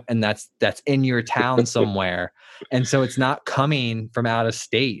 Yep. and that's in your town somewhere. And so it's not coming from out of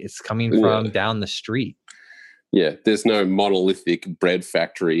state, it's coming Yeah. from down the street. Yeah. There's no monolithic bread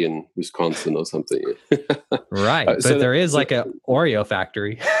factory in Wisconsin or something. Right. But there is So like a Oreo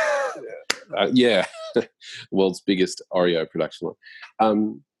factory. yeah, world's biggest Oreo production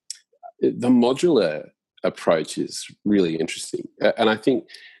line. The modular approach is really interesting, and I think,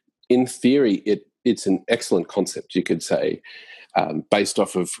 in theory, it's an excellent concept. You could say, based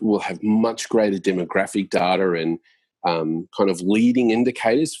off of, we'll have much greater demographic data and kind of leading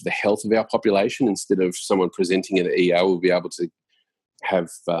indicators for the health of our population. Instead of someone presenting at EO, we'll be able to have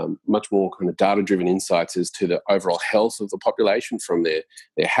much more kind of data-driven insights as to the overall health of the population from their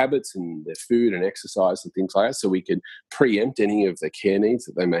habits and their food and exercise and things like that, so we can preempt any of the care needs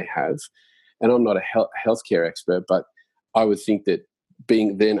that they may have. And I'm not a healthcare expert, but I would think that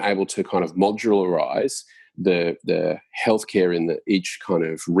being then able to kind of modularize the healthcare in each kind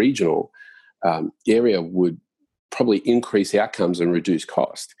of regional area would probably increase outcomes and reduce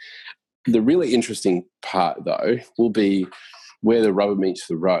cost. The really interesting part, though, will be where the rubber meets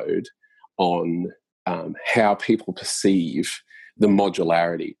the road on how people perceive the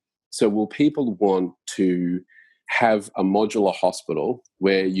modularity. So will people want to have a modular hospital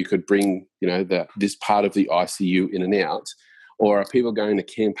where you could bring, this part of the ICU in and out, or are people going to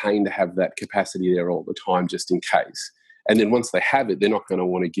campaign to have that capacity there all the time just in case? And then once they have it, they're not going to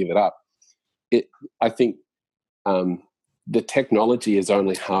want to give it up. I think the technology is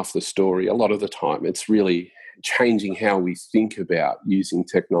only half the story. A lot of the time, it's really changing how we think about using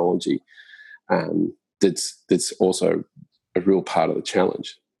technology. That's also a real part of the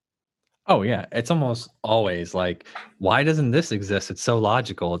challenge. Oh yeah, it's almost always like, why doesn't this exist? It's so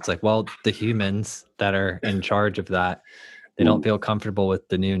logical. It's like, well, the humans that are in charge of that, they don't Mm. feel comfortable with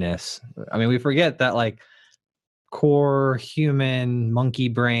the newness. I mean, we forget that like core human monkey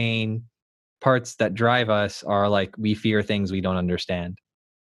brain parts that drive us are like, we fear things we don't understand,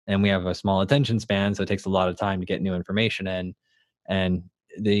 and we have a small attention span, so it takes a lot of time to get new information in. And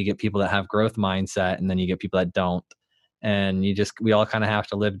then you get people that have growth mindset, and then you get people that don't, and we all kind of have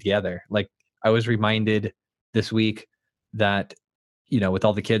to live together. Like, I was reminded this week that, with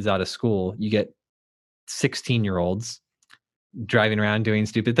all the kids out of school, you get 16-year-olds driving around doing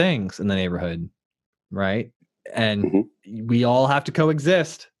stupid things in the neighborhood, right? And hmm we all have to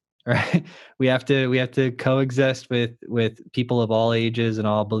coexist, right? We have to coexist with people of all ages and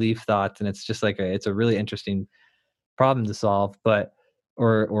all belief thoughts, and it's just like it's a really interesting problem to solve, but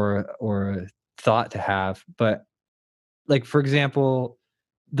or a thought to have. But, like, for example,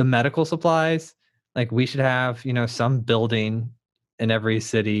 the medical supplies, like, we should have, some building in every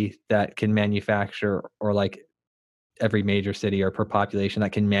city that can manufacture, or like every major city or per population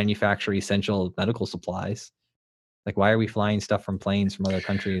that can manufacture essential medical supplies. Like, why are we flying stuff from planes from other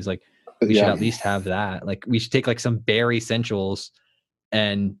countries? Like, we should Yeah. at least have that. Like, we should take like some bare essentials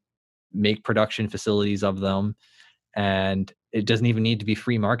and make production facilities of them. And it doesn't even need to be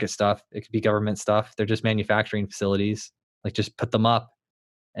free market stuff. It could be government stuff. They're just manufacturing facilities. Like, just put them up,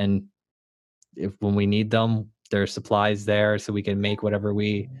 and if when we need them, there's supplies there, so we can make whatever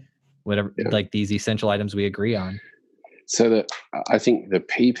Yeah. like these essential items we agree on. So I think the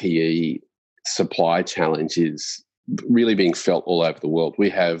PPE supply challenge is really being felt all over the world. We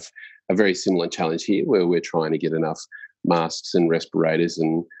have a very similar challenge here where we're trying to get enough masks and respirators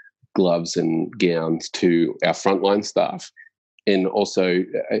and gloves and gowns to our frontline staff, and also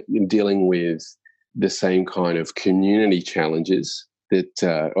in dealing with the same kind of community challenges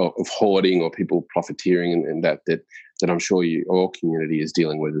that of hoarding or people profiteering, and that I'm sure your community is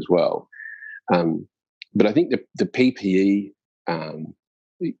dealing with as well. Um, but I think the PPE,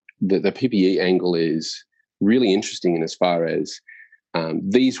 the PPE angle is really interesting in as far as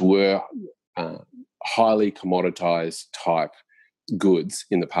these were uh, highly commoditized type goods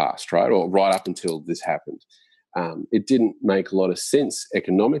in the past, right? Or right up until this happened. It didn't make a lot of sense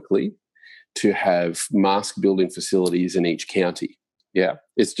economically to have mask building facilities in each county. Yeah,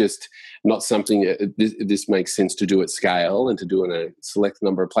 it's just not something this makes sense to do at scale and to do in a select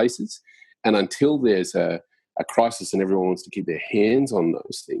number of places. And until there's a crisis and everyone wants to keep their hands on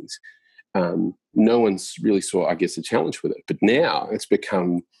those things, no one's really saw, I guess, a challenge with it. But now it's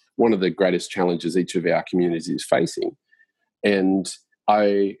become one of the greatest challenges each of our communities is facing. And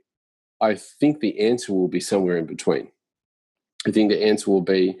I think the answer will be somewhere in between. I think the answer will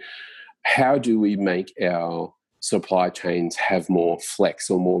be, how do we make our supply chains have more flex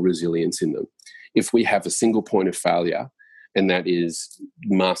or more resilience in them? If we have a single point of failure, and that is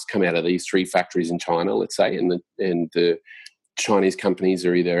masks come out of these 3 factories in China, let's say, and the Chinese companies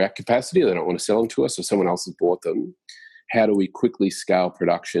are either at capacity or they don't want to sell them to us, or someone else has bought them. How do we quickly scale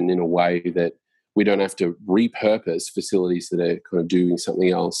production in a way that we don't have to repurpose facilities that are kind of doing something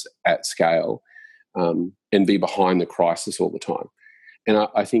else at scale, and be behind the crisis all the time? And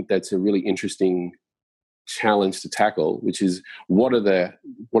I think that's a really interesting challenge to tackle, which is what are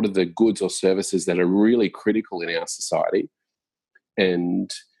the goods or services that are really critical in our society,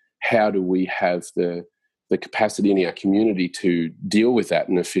 and how do we have the capacity in our community to deal with that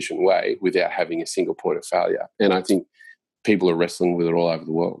in an efficient way without having a single point of failure? And I think people are wrestling with it all over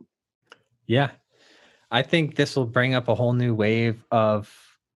the world. Yeah. I think this will bring up a whole new wave of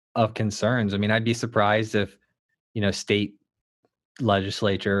concerns. I mean, I'd be surprised if, state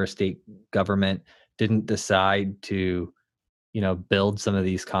legislature or state government didn't decide to, build some of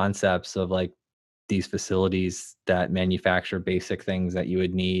these concepts of like these facilities that manufacture basic things that you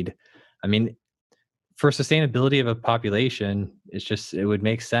would need. I mean, for sustainability of a population, it would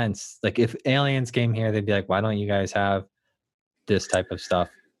make sense. Like, if aliens came here, they'd be like, why don't you guys have this type of stuff?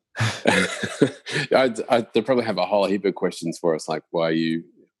 They probably have a whole heap of questions for us, like why are you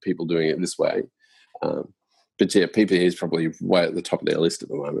people doing it this way? But yeah, PPE is probably way at the top of their list at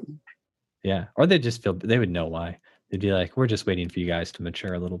the moment. Yeah. Or they would know why. They'd be like, we're just waiting for you guys to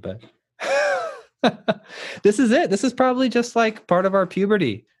mature a little bit. This is it. This is probably just like part of our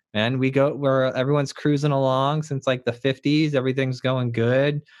puberty, man. Where everyone's cruising along since like the 50s. Everything's going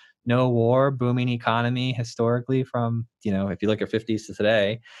good. No war, booming economy historically from, if you look at 50s to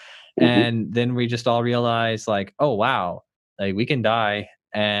today. Mm-hmm. And then we just all realize like, oh, wow, like we can die.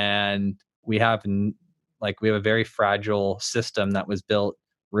 And we have a very fragile system that was built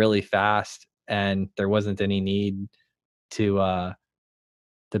really fast, and there wasn't any need to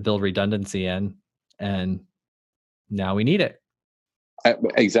build redundancy in, and now we need it.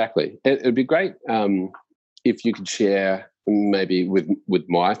 Exactly. It'd be great if you could share maybe with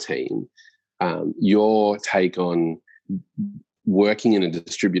my team your take on working in a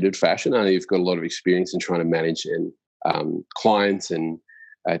distributed fashion. I know you've got a lot of experience in trying to manage clients and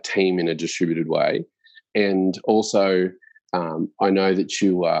a team in a distributed way. And also, I know that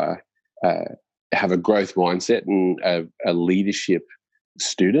you have a growth mindset and a leadership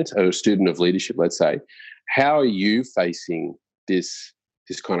student, or a student of leadership, let's say. How are you facing this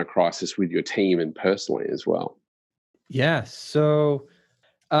kind of crisis with your team and personally as well? Yeah. So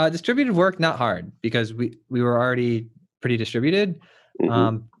distributed work, not hard because we were already pretty distributed. Mm-hmm.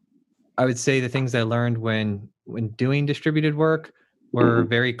 Um, I would say the things I learned when doing distributed work were Mm-hmm.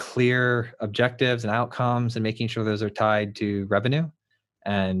 very clear objectives and outcomes, and making sure those are tied to revenue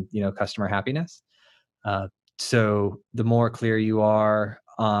and customer happiness. Uh, so the more clear you are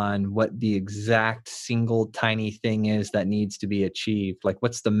on what the exact single tiny thing is that needs to be achieved, like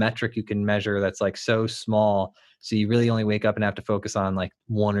what's the metric you can measure that's like so small, so you really only wake up and have to focus on like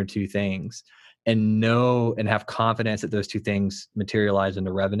one or two things, and know and have confidence that those two things materialize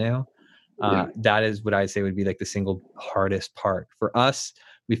into revenue. Yeah. That is what I'd say would be like the single hardest part for us.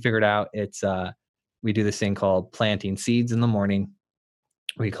 We figured out we do this thing called planting seeds in the morning.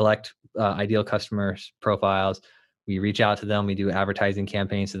 We collect ideal customers profiles. We reach out to them. We do advertising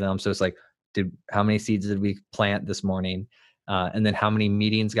campaigns to them. So it's like, how many seeds did we plant this morning? And then how many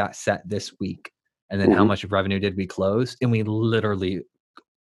meetings got set this week? And then how Mm-hmm. much revenue did we close? And we literally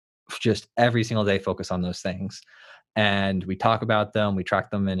just every single day focus on those things. And we talk about them, we track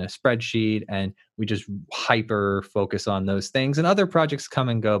them in a spreadsheet, and we just hyper focus on those things. And other projects come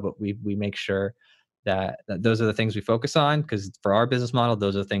and go, but we make sure that those are the things we focus on, because for our business model,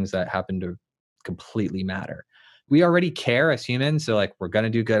 those are things that happen to completely matter. We already care as humans, so like we're going to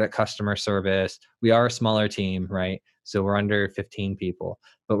do good at customer service. We are a smaller team, right? So we're under 15 people,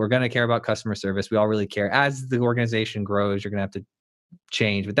 but we're going to care about customer service. We all really care. As the organization grows, you're going to have to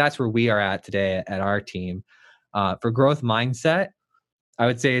change, but that's where we are at today at our team. For growth mindset, I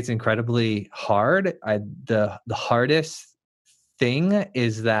would say it's incredibly hard. The hardest thing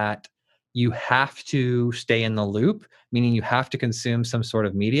is that you have to stay in the loop, meaning you have to consume some sort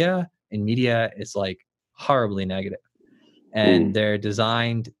of media, and media is like horribly negative. And Mm. they're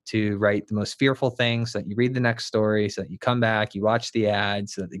designed to write the most fearful things so that you read the next story, so that you come back, you watch the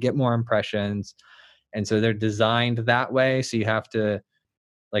ads, so that they get more impressions. And so they're designed that way. So you have to,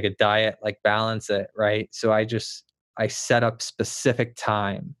 like a diet, like balance it, right? So I set up specific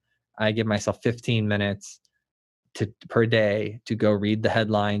time. I give myself 15 minutes per day to go read the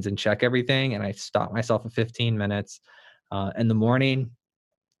headlines and check everything, and I stop myself at 15 minutes. In the morning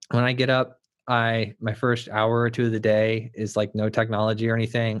when I get up, I my first hour or two of the day is like no technology or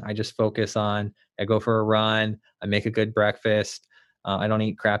anything. I just focus on, I go for a run, I make a good breakfast. I don't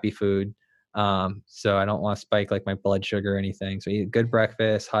eat crappy food. So I don't want to spike like my blood sugar or anything. So I eat a good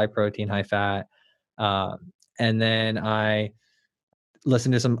breakfast, high protein, high fat. And then I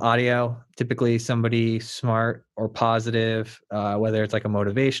listen to some audio, typically somebody smart or positive, whether it's like a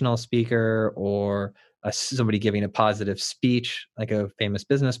motivational speaker or somebody giving a positive speech, like a famous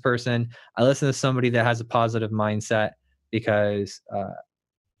business person. I listen to somebody that has a positive mindset, because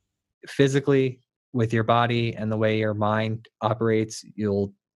physically, with your body and the way your mind operates,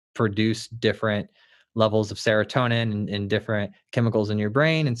 you'll produce different levels of serotonin and different chemicals in your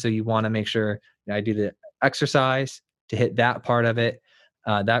brain. And so you want to make sure, I do the exercise to hit that part of it.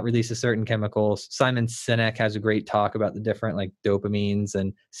 That releases certain chemicals. Simon Sinek has a great talk about the different like dopamines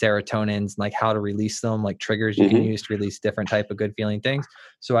and serotonins, and like how to release them, like triggers you can Mm-hmm. use to release different type of good feeling things.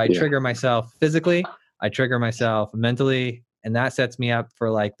 So I Yeah. trigger myself physically, I trigger myself mentally, and that sets me up for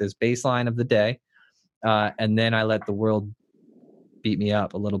like this baseline of the day. And then I let the world beat me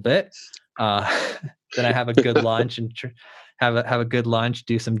up a little bit. Uh, then I have a good lunch and have a good lunch,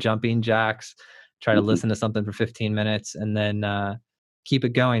 do some jumping jacks, try to Mhm. listen to something for 15 minutes, and then keep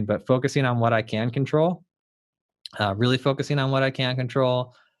it going. But focusing on what I can control, really focusing on what I can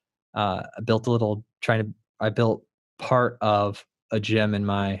control. I built a little trying to. I built part of a gym in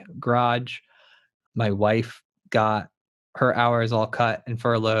my garage. My wife got her hours all cut and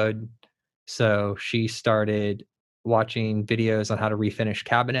furloughed, so she started watching videos on how to refinish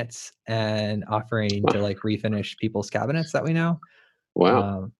cabinets and offering to like refinish people's cabinets that we know. Wow.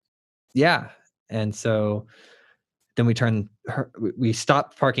 Um, yeah, and so then we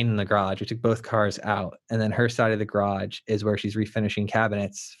stopped parking in the garage. We took both cars out, and then her side of the garage is where she's refinishing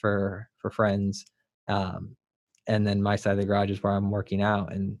cabinets for friends. Um, and then my side of the garage is where I'm working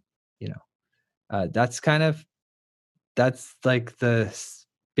out, and you know, that's kind of that's like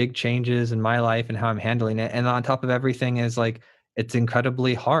big changes in my life and how I'm handling it. And on top of everything is like, it's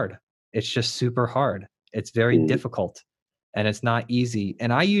incredibly hard. It's just super hard. It's very Mm. difficult, and it's not easy.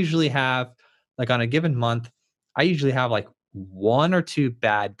 And I usually have like on a given month, I usually have like 1 or 2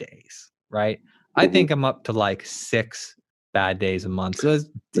 bad days, right? I Hmm. think I'm up to like 6 bad days a month. So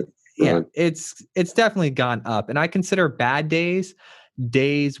yeah, Right. it's definitely gone up. And I consider bad days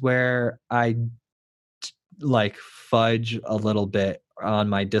days where I like fudge a little bit on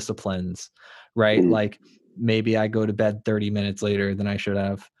my disciplines, right? Mm. Like maybe I go to bed 30 minutes later than I should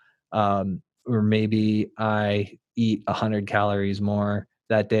have. Or maybe I eat 100 calories more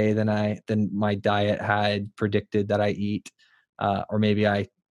that day than my diet had predicted that I eat. Or maybe I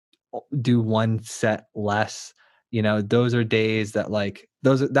do one set less. Those are days that like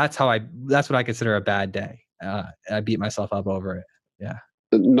that's what I consider a bad day. I beat myself up over it. Yeah.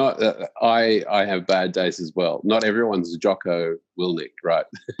 Not I have bad days as well. Not everyone's Jocko Willnick, right?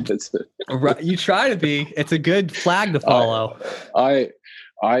 It's Right, you try to be. It's a good flag to I follow. I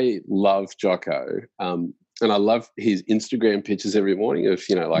I love Jocko, and I love his Instagram pictures every morning. Of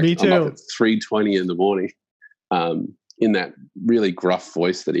like Me I'm up at too. 3:20 in the morning, in that really gruff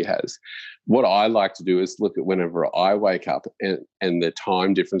voice that he has. What I like to do is look at whenever I wake up and the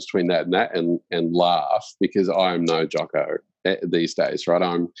time difference between that and that, and laugh because I'm no Jocko these days, right?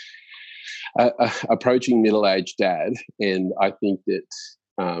 I'm approaching middle-aged dad, and I think that.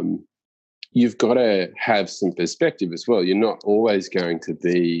 You've got to have some perspective as well. You're not always going to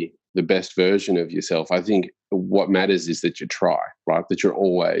be the best version of yourself. I think what matters is that you try, right? That you're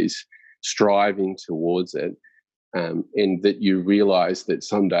always striving towards it, and that you realize that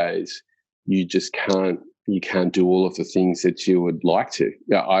some days you just can't. You can't do all of the things that you would like to.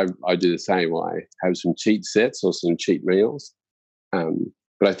 Yeah, I do the same. I have some cheat sets or some cheat meals,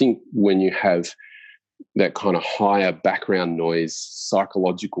 but I think when you have that kind of higher background noise,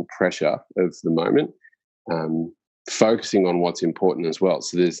 psychological pressure of the moment, um, focusing on what's important as well.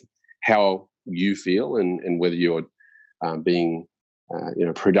 So there's how you feel and whether you're being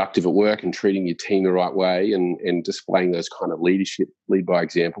productive at work and treating your team the right way and displaying those kind of leadership, lead by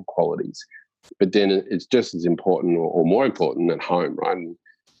example qualities. But then it's just as important or more important at home, right? And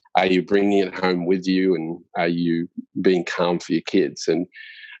are you bringing it home with you, and are you being calm for your kids? And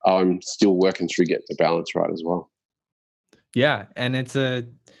I'm still working through getting the balance right as well. Yeah, and it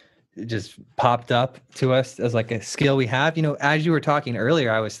just popped up to us as like a skill we have. As you were talking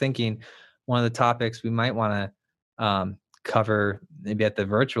earlier, I was thinking one of the topics we might want to cover maybe at the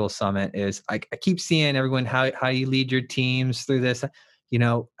virtual summit is I keep seeing everyone how you lead your teams through this.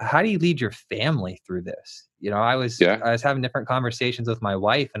 How do you lead your family through this? I was Yeah. I was having different conversations with my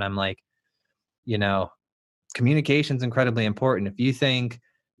wife, and I'm like, you know, communication is incredibly important. If you think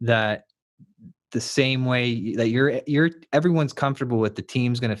that the same way that you're everyone's comfortable with the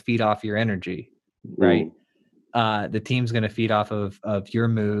team's going to feed off your energy, right? Mm. The team's going to feed off of your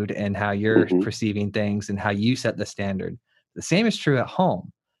mood and how you're Hmm. perceiving things and how you set the standard. The same is true at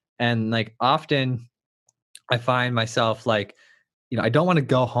home. And like often I find myself like, I don't want to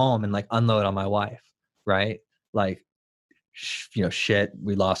go home and like unload on my wife, right? Like, shit,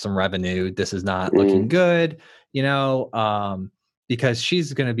 we lost some revenue. This is not looking Mm. good, because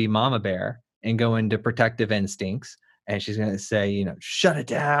she's going to be mama bear and go into protective instincts. And she's going to say, shut it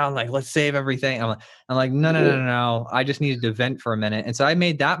down. Like, let's save everything. I'm like, no, no, no, Yeah. no, no. I just needed to vent for a minute. And so I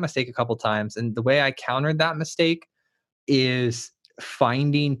made that mistake a couple times. And the way I countered that mistake is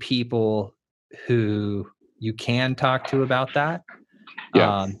finding people who you can talk to about that.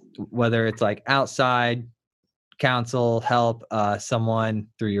 Yeah. Whether it's like outside counsel, help, someone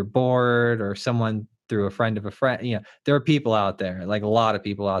through your board or someone through a friend of a friend. There are people out there, like a lot of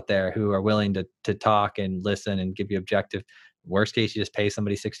people out there who are willing to talk and listen and give you objective. Worst case, you just pay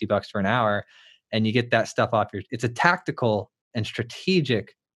somebody $60 for an hour and you get that stuff off it's a tactical and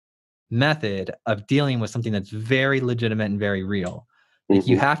strategic method of dealing with something that's very legitimate and very real. Like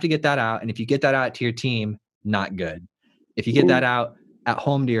you Hmm. have to get that out. And if you get that out to your team, not good. If you get that Mm. out at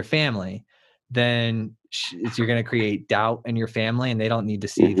home to your family, then you're going to create doubt in your family and they don't need to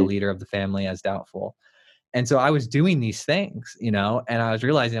see the Hmm. leader of the family as doubtful. And so I was doing these things, and I was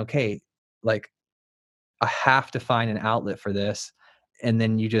realizing, okay, like I have to find an outlet for this. And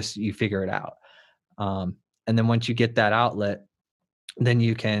then you figure it out. And then once you get that outlet, then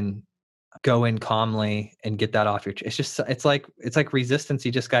you can go in calmly and get that off your it's just it's like resistance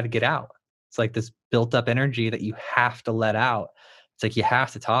you just got to get out. It's like this built up energy that you have to let out. It's like you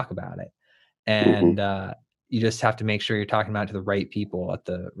have to talk about it. Hmm. And you just have to make sure you're talking about it to the right people at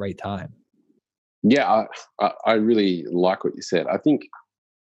the right time. Yeah, I really like what you said. I think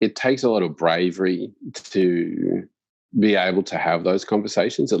it takes a lot of bravery to be able to have those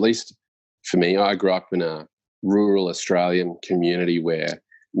conversations. At least for me, I grew up in a rural Australian community where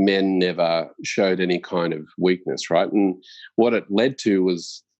men never showed any kind of weakness, right? And what it led to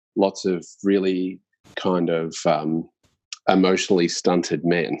was lots of really kind of emotionally stunted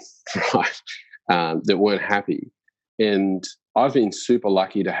men, right, that weren't happy. And I've been super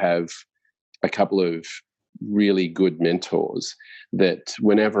lucky to have a couple of really good mentors that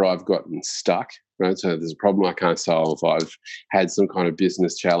whenever I've gotten stuck, right, so there's a problem I can't solve, I've had some kind of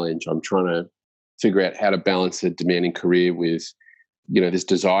business challenge, I'm trying to figure out how to balance a demanding career with, this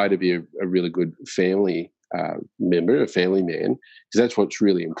desire to be a really good family member, a family man, because that's what's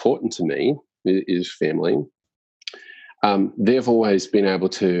really important to me is family. They've always been able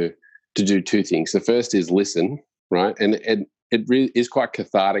to do two things. The first is listen, right, and it really is quite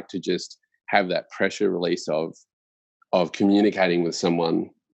cathartic to just have that pressure release of communicating with someone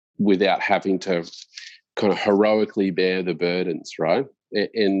without having to kind of heroically bear the burdens, right?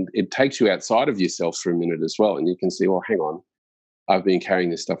 And it takes you outside of yourself for a minute as well, and you can see, well, hang on, I've been carrying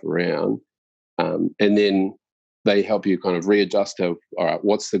this stuff around, and then they help you kind of readjust to, all right,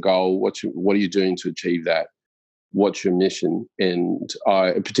 what's the goal? What are you doing to achieve that? What's your mission? And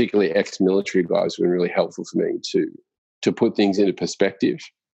particularly ex-military guys, have been really helpful for me to put things into perspective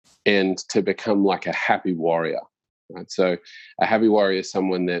and to become like a happy warrior. Right? So a happy warrior is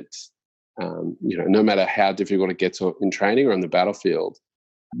someone that, no matter how difficult it gets in training or on the battlefield,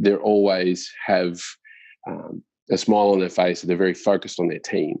 they always have a smile on their face, and they're very focused on their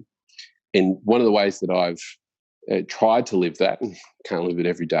team. And one of the ways that I've tried to live that, and can't live it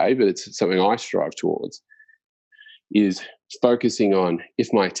every day, but it's something I strive towards, is focusing on,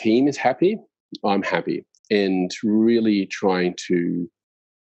 if my team is happy, I'm happy, and really trying to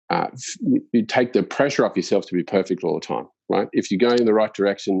you take the pressure off yourself to be perfect all the time, right? If you're going in the right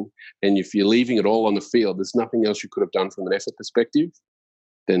direction and if you're leaving it all on the field, there's nothing else you could have done from an effort perspective,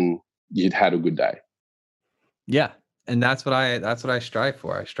 then you'd had a good day. Yeah. And that's what I strive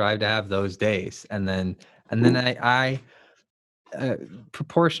for. I strive to have those days. And then I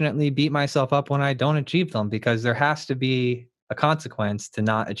proportionately beat myself up when I don't achieve them, because there has to be a consequence to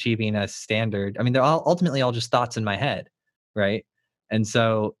not achieving a standard. I mean, they're ultimately all just thoughts in my head, right? And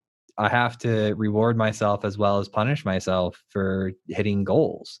so I have to reward myself as well as punish myself for hitting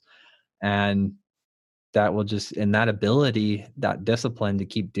goals. And that will just, and that ability, that discipline to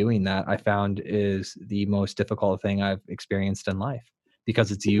keep doing that, I found is the most difficult thing I've experienced in life,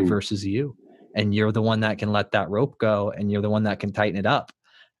 because it's you Mhm. versus you, and you're the one that can let that rope go, and you're the one that can tighten it up.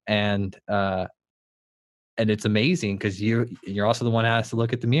 And it's amazing, because you're also the one that has to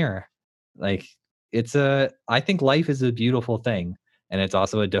look at the mirror. Like, I think life is a beautiful thing, and it's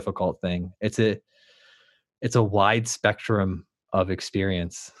also a difficult thing. It's a wide spectrum of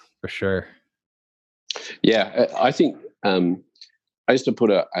experience, for sure. Yeah, I think I used to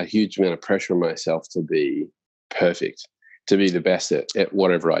put a huge amount of pressure on myself to be perfect, to be the best at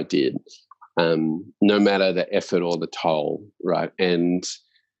whatever I did, no matter the effort or the toll, right? And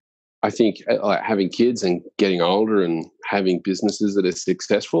I think like having kids and getting older and having businesses that are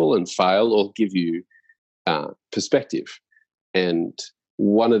successful and fail all give you perspective. And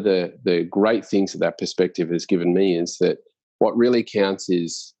one of the great things that perspective has given me is that what really counts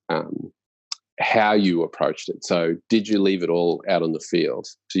is how you approached it. So, did you leave it all out on the field,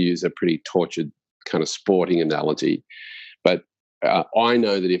 to use a pretty tortured kind of sporting analogy? But I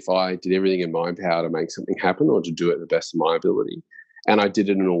know that if I did everything in my power to make something happen or to do it to the best of my ability, and I did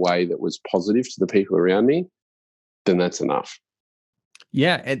it in a way that was positive to the people around me, then that's enough.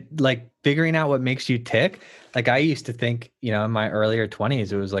 Yeah, like figuring out what makes you tick. Like, I used to think, in my earlier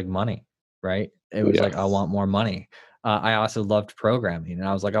 20s, it was like money, right? It was Yeah. like, I want more money. I also loved programming, and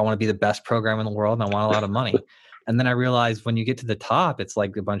I was like, I want to be the best programmer in the world, and I want a lot of money. And then I realized, when you get to the top, it's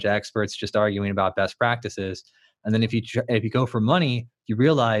like a bunch of experts just arguing about best practices. And then if you go for money, you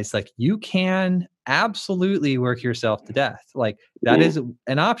realize, like, you can absolutely work yourself to death. Like, that Mm. is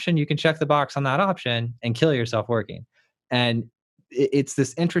an option. You can check the box on that option and kill yourself working. And it's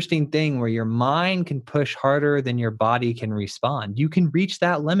this interesting thing where your mind can push harder than your body can respond. You can reach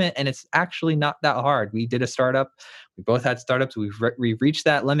that limit, and it's actually not that hard. We did a startup. We both had startups. We've reached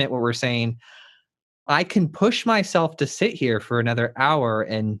that limit where we're saying, I can push myself to sit here for another hour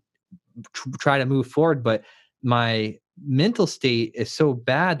and try to move forward, but my mental state is so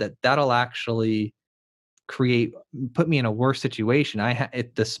bad that that'll actually create put me in a worse situation.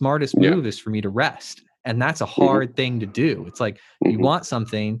 The smartest Yeah. move is for me to rest, and that's a Hmm. hard thing to do. It's like, you Hmm. want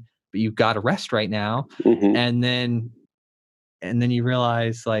something, but you've got to rest right now, Hmm. and then you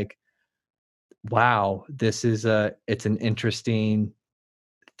realize, like, wow, it's an interesting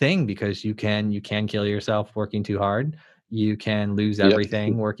thing, because you can kill yourself working too hard. You can lose Yep.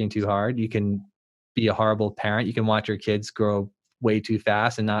 everything working too hard. You can be a horrible parent. You can watch your kids grow way too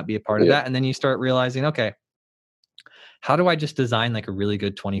fast and not be a part of Yep. that. And then you start realizing, okay, how do I just design like a really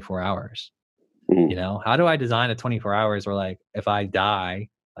good 24 hours? You Mm, know, how do I design a 24 hours where like if I die,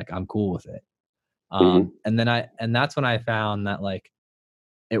 like I'm cool with it? mhm, And that's when I found that like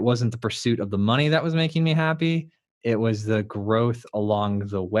it wasn't the pursuit of the money that was making me happy. It was the growth along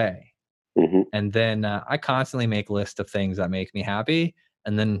the way. mhm, And then I constantly make lists of things that make me happy.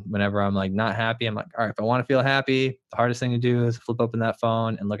 And then whenever I'm like not happy, I'm like, all right, if I want to feel happy, the hardest thing to do is flip open that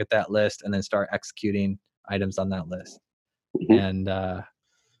phone and look at that list and then start executing items on that list. mhm. And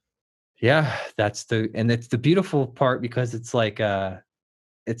yeah, and it's the beautiful part because it's like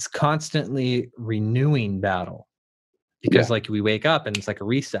it's constantly renewing battle because Yeah, like we wake up and it's like a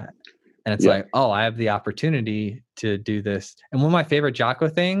reset. And it's yeah. like, oh, I have the opportunity to do this. And one of my favorite Jocko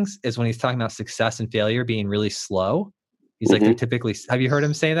things is when he's talking about success and failure being really slow. He's like, they're Mhm. typically, have you heard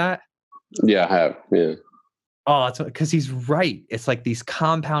him say that? Yeah, I have. Yeah. Oh, it's because he's right. It's like these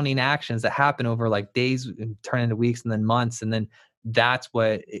compounding actions that happen over like days and turn into weeks and then months. And then that's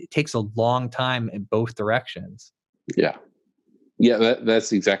what it takes a long time in both directions. Yeah. Yeah,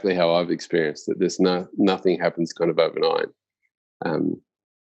 that's exactly how I've experienced it. There's nothing happens kind of overnight. Um,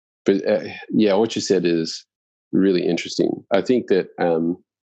 but yeah, what you said is really interesting. I think that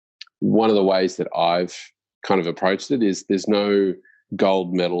one of the ways that I've kind of approached it is there's no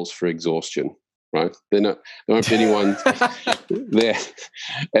gold medals for exhaustion, right? There won't be anyone there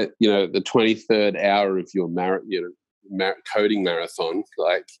at the 23rd hour of your coding marathon,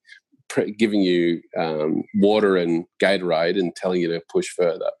 like giving you water and Gatorade and telling you to push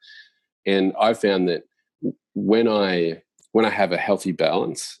further. And I found that when I when I have a healthy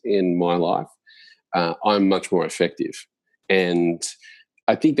balance in my life, I'm much more effective. And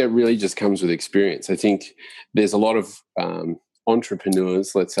I think that really just comes with experience. I think there's a lot of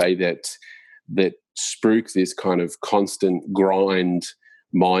entrepreneurs, let's say, that spruik this kind of constant grind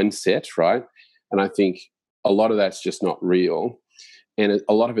mindset, right? And I think a lot of that's just not real. And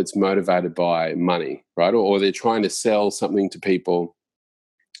a lot of it's motivated by money, right? Or they're trying to sell something to people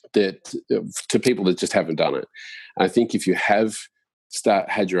that just haven't done it. I think if you have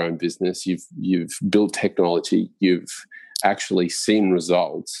had your own business, you've built technology, you've actually seen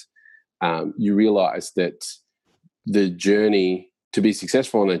results, you realize that the journey to be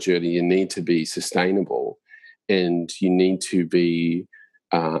successful on that journey, you need to be sustainable, and you need to be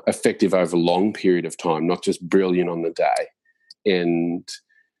effective over a long period of time, not just brilliant on the day. And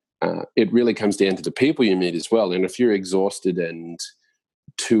it really comes down to the people you meet as well. And if you're exhausted and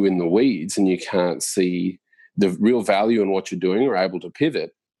too in the weeds and you can't see the real value in what you're doing or able to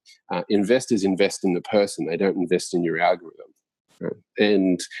pivot, investors invest in the person. They don't invest in your algorithm. Right?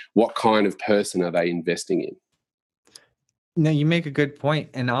 And what kind of person are they investing in? No, you make a good point.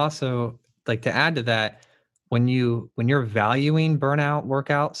 And also, like to add to that, when you're valuing burnout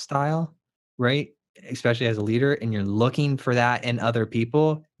workout style, right? Especially as a leader, and you're looking for that in other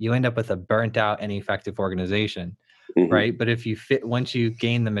people, you end up with a burnt out and effective organization, Hmm. right? But if you fit once you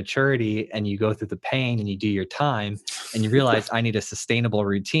gain the maturity and you go through the pain and you do your time and you realize I need a sustainable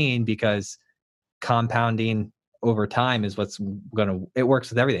routine because compounding over time is what's going to it works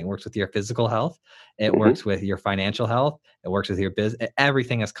with everything. It works with your physical health, it Hmm. works with your financial health, it works with your business.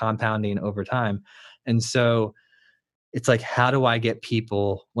 Everything is compounding over time. And so it's like, how do I get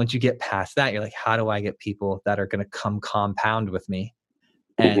people, once you get past that, you're like, how do I get people that are going to come compound with me?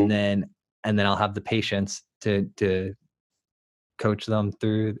 Hmm. And then I'll have the patience to coach them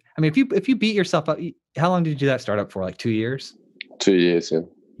through. I mean, if you beat yourself up, how long did you do that startup for? Like 2 years? 2 years, yeah.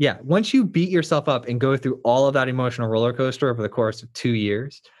 Yeah, once you beat yourself up and go through all of that emotional roller coaster over the course of 2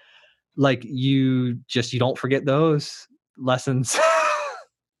 years, like, you don't forget those lessons.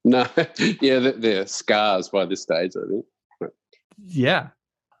 No, yeah, they're scars by this stage, I think. Yeah.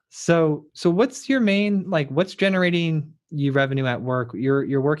 So what's your main like, what's generating you revenue at work?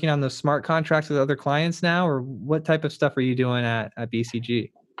 You're working on those smart contracts with other clients now, or what type of stuff are you doing at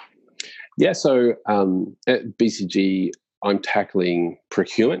BCG? Yeah, so at BCG, I'm tackling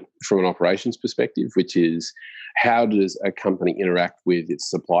procurement from an operations perspective, which is how does a company interact with its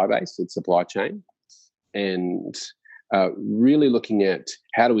supply base, its supply chain, and really looking at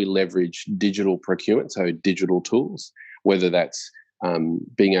how do we leverage digital procurement, so digital tools, whether that's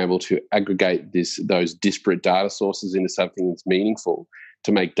being able to aggregate those disparate data sources into something that's meaningful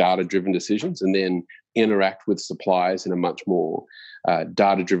to make data-driven decisions, and then interact with suppliers in a much more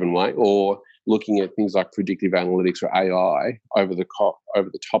data-driven way, or looking at things like predictive analytics or AI over the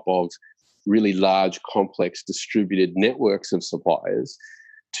top of really large, complex, distributed networks of suppliers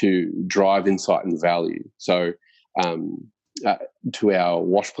to drive insight and value. So, um, uh, to our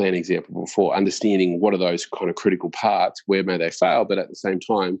wash plan example before, understanding what are those kind of critical parts, where may they fail, but at the same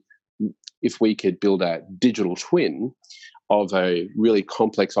time, if we could build a digital twin of a really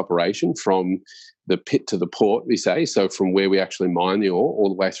complex operation from the pit to the port, we say, so from where we actually mine the ore all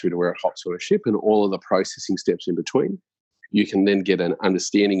the way through to where it hops on a ship and all of the processing steps in between, you can then get an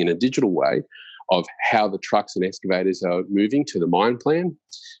understanding in a digital way of how the trucks and excavators are moving to the mine plan,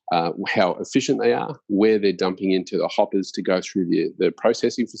 how efficient they are, where they're dumping into the hoppers to go through the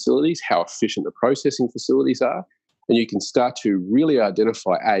processing facilities, how efficient the processing facilities are. And you can start to really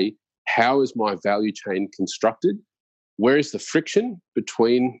identify, how is my value chain constructed? Where is the friction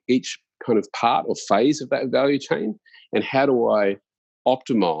between each kind of part or phase of that value chain? And how do I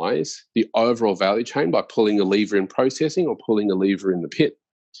optimize the overall value chain by pulling a lever in processing or pulling a lever in the pit?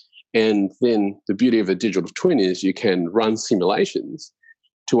 And then the beauty of a digital twin is you can run simulations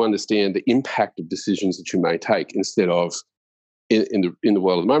to understand the impact of decisions that you may take, instead of in the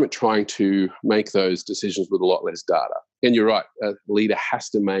world at the moment trying to make those decisions with a lot less data. And you're right, a leader has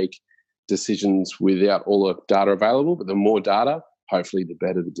to make decisions without all the data available, but the more data, hopefully the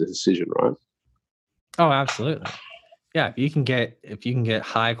better the decision, right? Oh, absolutely. Yeah, if you can get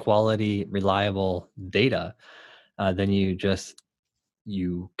high quality, reliable data, then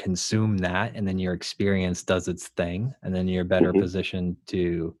you consume that, and then your experience does its thing, and then you're better Mhm. positioned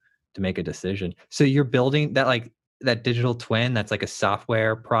to make a decision. So you're building that, like, that digital twin, that's like a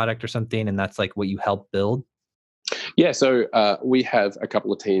software product or something, and that's like what you help build? Yeah, so we have a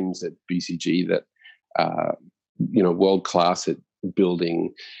couple of teams at BCG that are, world class at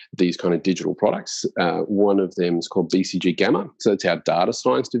building these kind of digital products. One of them is called BCG Gamma, so it's our data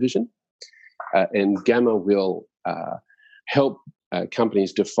science division, and Gamma will help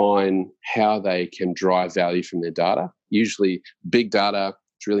companies define how they can drive value from their data. Usually, big data,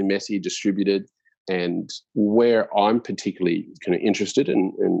 it's really messy, distributed, and where I'm particularly kind of interested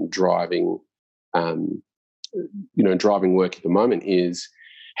in driving. Um, driving work at the moment is,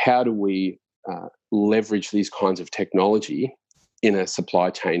 how do we leverage these kinds of technology in a supply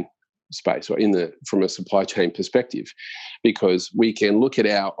chain space, or from a supply chain perspective, because we can look at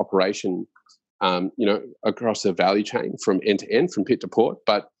our operation, across the value chain from end to end, from pit to port,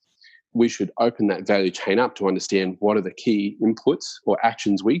 but we should open that value chain up to understand what are the key inputs or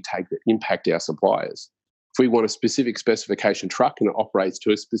actions we take that impact our suppliers. If we want a specific specification truck and it operates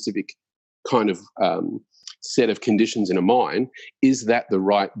to a specific kind of set of conditions in a mine, is that the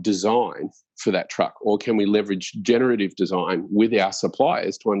right design for that truck? Or can we leverage generative design with our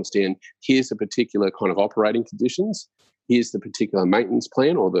suppliers to understand, here's the particular kind of operating conditions, here's the particular maintenance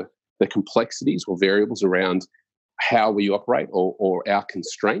plan, or the complexities or variables around how we operate, or our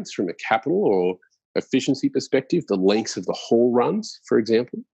constraints from a capital or efficiency perspective, the lengths of the haul runs, for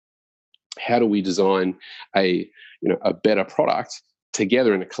example. How do we design a better product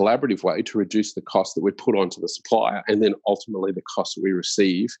together in a collaborative way to reduce the cost that we put onto the supplier, and then ultimately the cost that we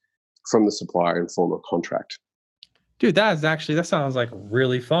receive from the supplier in form of contract? Dude, that sounds like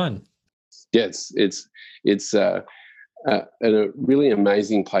really fun. Yeah, it's a really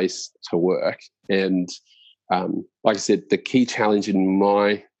amazing place to work. And like I said, the key challenge in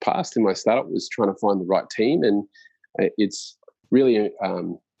my past, in my startup, was trying to find the right team. And it's really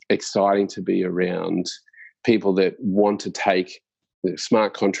exciting to be around people that want to take the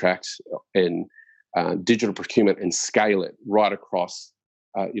smart contracts and digital procurement and scale it right across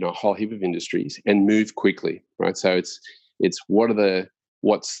a whole heap of industries and move quickly, right? So it's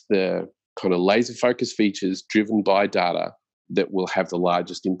what's the kind of laser focus features driven by data that will have the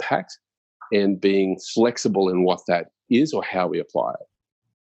largest impact, and being flexible in what that is or how we apply it.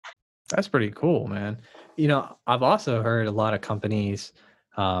 That's pretty cool, man. I've also heard a lot of companies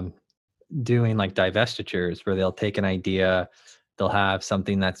um, doing like divestitures, where they'll take an idea, they'll have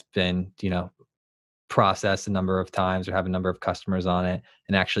something that's been, processed a number of times or have a number of customers on it,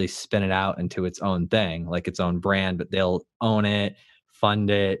 and actually spin it out into its own thing, like its own brand, but they'll own it, fund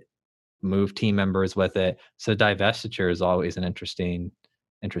it, move team members with it. So divestiture is always an interesting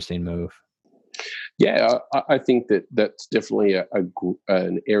move. Yeah, I think that that's definitely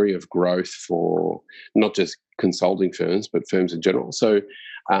an area of growth for not just consulting firms, but firms in general. So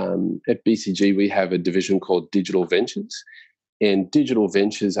at BCG, we have a division called Digital Ventures, and Digital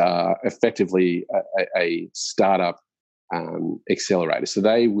Ventures are effectively a startup accelerator. So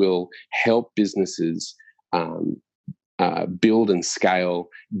they will help businesses build and scale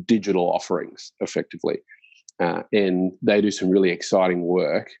digital offerings effectively. And they do some really exciting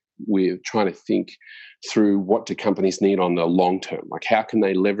work with trying to think through, what do companies need on the long term? Like, how can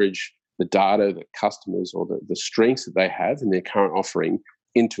they leverage the data that customers, or the strengths that they have in their current offering,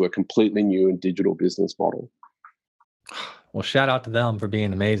 into a completely new and digital business model? Well, shout out to them for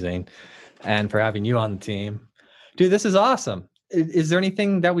being amazing and for having you on the team. Dude, this is awesome. Is there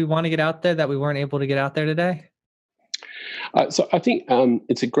anything that we want to get out there that we weren't able to get out there today? So I think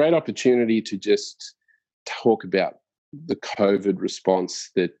it's a great opportunity to just talk about the COVID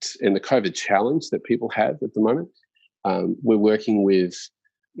response and the COVID challenge that people have at the moment. We're working with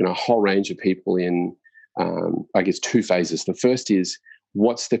a whole range of people in, I guess, two phases. The first is,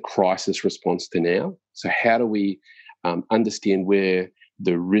 what's the crisis response to now? So how do we understand where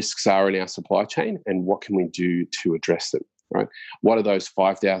the risks are in our supply chain, and what can we do to address them? Right? What are those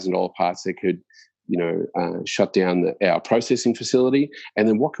 $5,000 parts that could shut down our processing facility, and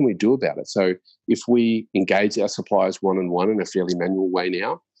then what can we do about it? So if we engage our suppliers one-on-one in a fairly manual way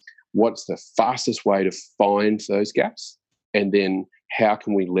now, what's the fastest way to find those gaps? And then how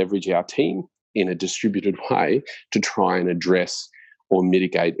can we leverage our team in a distributed way to try and address or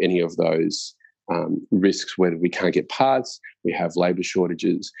mitigate any of those risks, whether we can't get parts, we have labour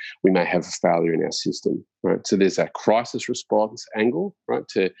shortages, we may have a failure in our system, right? So there's that crisis response angle, right?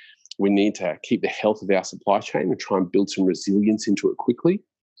 We need to keep the health of our supply chain and try and build some resilience into it quickly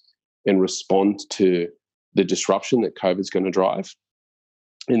and respond to the disruption that COVID's going to drive.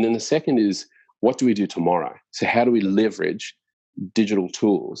 And then the second is, what do we do tomorrow? So how do we leverage digital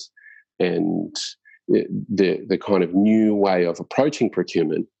tools and the kind of new way of approaching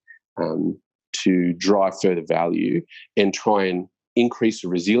procurement to drive further value and try and increase the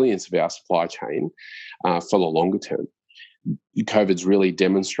resilience of our supply chain for the longer term? COVID's really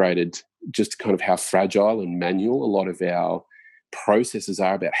demonstrated just kind of how fragile and manual a lot of our processes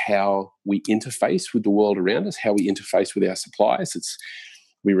are about how we interface with the world around us, how we interface with our suppliers.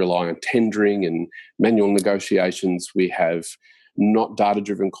 We rely on tendering and manual negotiations. We have not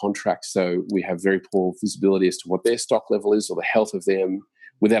data-driven contracts, so we have very poor visibility as to what their stock level is or the health of them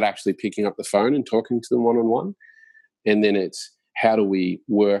without actually picking up the phone and talking to them one-on-one. And then it's, how do we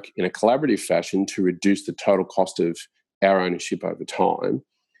work in a collaborative fashion to reduce the total cost of our ownership over time?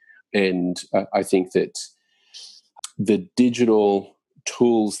 And I think that the digital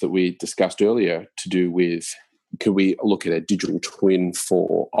tools that we discussed earlier to do with, could we look at a digital twin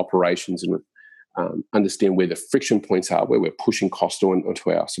for operations and understand where the friction points are, where we're pushing cost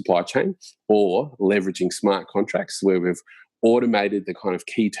onto our supply chain, or leveraging smart contracts where we've automated the kind of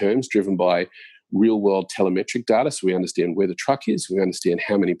key terms driven by real world telemetric data, so we understand where the truck is, we understand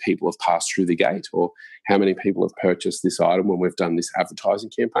how many people have passed through the gate or how many people have purchased this item when we've done this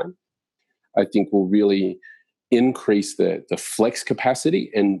advertising campaign. I think will really increase the flex capacity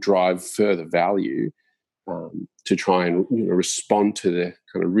and drive further value to try and respond to the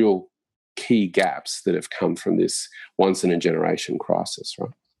kind of real key gaps that have come from this once in a generation crisis, right?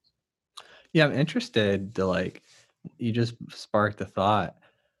 Yeah, I'm interested to you just sparked a thought.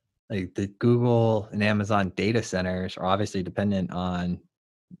 Like the Google and Amazon data centers are obviously dependent on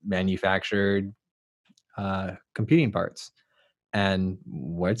manufactured computing parts. And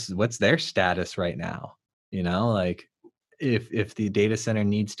what's their status right now? Like if the data center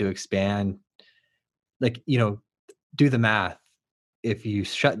needs to expand, do the math. If you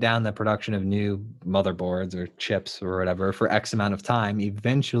shut down the production of new motherboards or chips or whatever for X amount of time,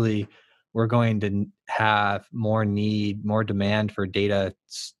 eventually we're going to have more demand for data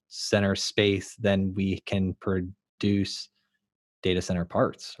center space than we can produce data center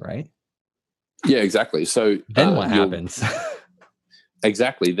parts, right? Yeah, exactly. So then what happens?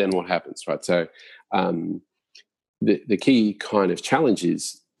 Exactly. Then what happens, right? So the key kind of challenge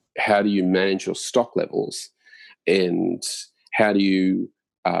is, how do you manage your stock levels, and how do you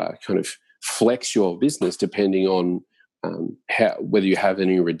kind of flex your business depending on whether you have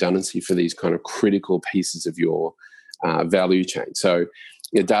any redundancy for these kind of critical pieces of your value chain. So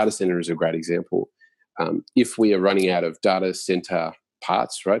a data center is a great example. If we are running out of data center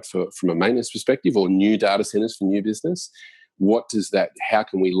parts, right, from a maintenance perspective, or new data centers for new business, how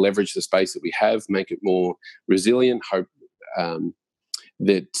can we leverage the space that we have, make it more resilient, hope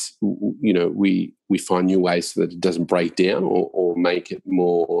that we find new ways so that it doesn't break down, or make it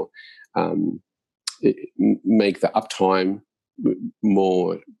more make the uptime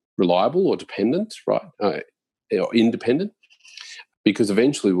more reliable or dependent, right, or independent, because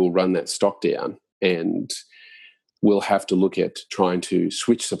eventually we'll run that stock down and we'll have to look at trying to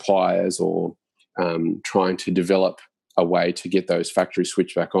switch suppliers, or trying to develop a way to get those factories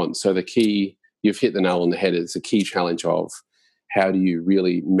switched back on. So the key, you've hit the nail on the head, is the key challenge of how do you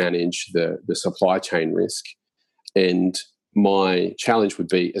really manage the supply chain risk. And my challenge would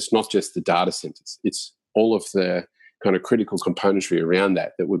be, it's not just the data centers, it's all of the kind of critical componentry around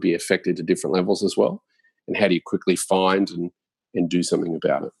that would be affected to different levels as well. And how do you quickly find and do something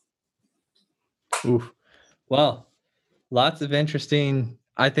about it? Oof. Well, lots of interesting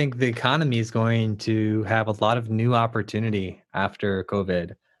I think the economy is going to have a lot of new opportunity after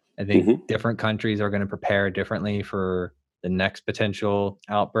COVID. I think Hmm. different countries are going to prepare differently for the next potential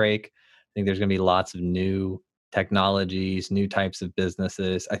outbreak. I think there's going to be lots of new technologies, new types of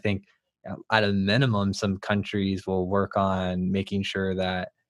businesses. I think at a minimum, some countries will work on making sure that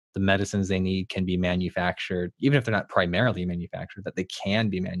the medicines they need can be manufactured, even if they're not primarily manufactured, that they can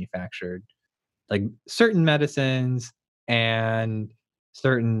be manufactured, like certain medicines and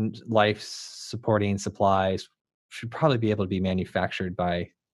certain life supporting supplies should probably be able to be manufactured by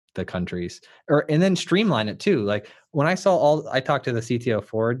the countries, or and then streamline it too. Like when I talked to the CTO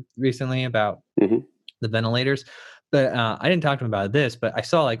Ford recently about Hmm. the ventilators, but I didn't talk to him about this, but I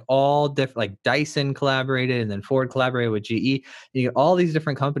saw like all different, like Dyson collaborated and then Ford collaborated with GE. You get all these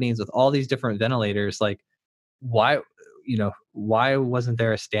different companies with all these different ventilators. Like why, why wasn't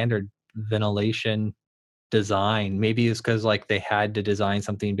there a standard ventilation design? Maybe it's because like they had to design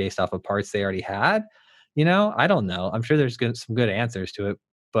something based off of parts they already had. I don't know. I'm sure there's some good answers to it,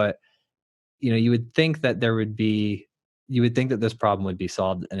 but you would think that you would think that this problem would be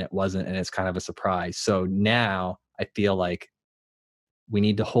solved, and it wasn't, and it's kind of a surprise. So now I feel like we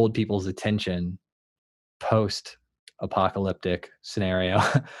need to hold people's attention post apocalyptic scenario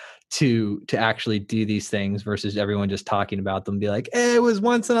to actually do these things versus everyone just talking about them, be like, it was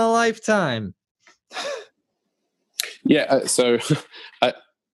once in a lifetime. Yeah. So uh,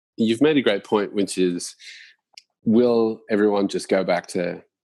 you've made a great point, which is, will everyone just go back to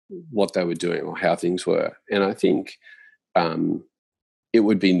what they were doing or how things were? And I think um, it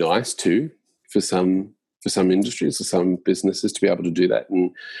would be nice too for some industries or some businesses to be able to do that.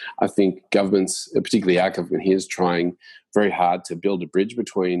 And I think governments, particularly our government here, is trying very hard to build a bridge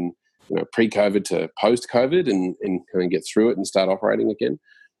between pre-COVID to post-COVID and kind of get through it and start operating again.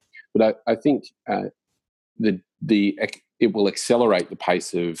 But I think it will accelerate the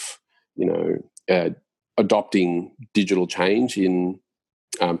pace of adopting digital change in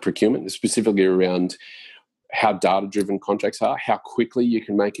procurement, specifically around how data-driven contracts are, how quickly you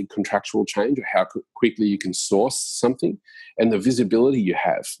can make a contractual change, or how quickly you can source something, and the visibility you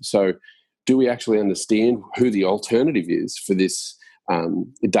have. So do we actually understand who the alternative is for this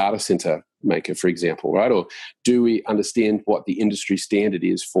data center maker, for example, right? Or do we understand what the industry standard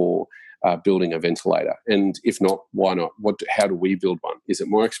is for building a ventilator? And if not, why not? How do we build one? Is it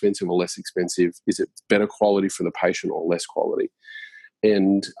more expensive or less expensive? Is it better quality for the patient or less quality?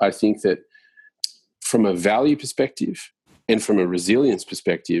 And I think that from a value perspective and from a resilience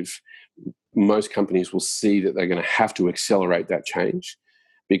perspective, most companies will see that they're going to have to accelerate that change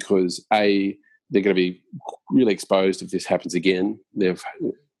because they're going to be really exposed if this happens again. They've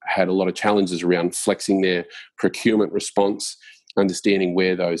had a lot of challenges around flexing their procurement response, understanding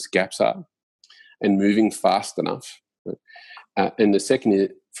where those gaps are, and moving fast enough. And the second,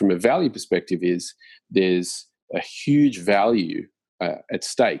 from a value perspective, is there's a huge value at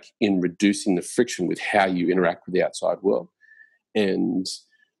stake in reducing the friction with how you interact with the outside world. And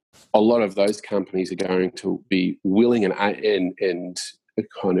a lot of those companies are going to be willing and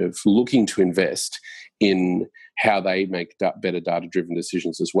kind of looking to invest in how they make better data-driven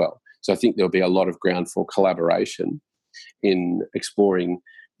decisions as well. So I think there'll be a lot of ground for collaboration in exploring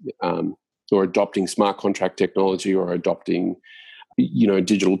or adopting smart contract technology or adopting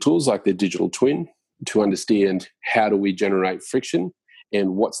digital tools like the digital twin to understand how do we generate friction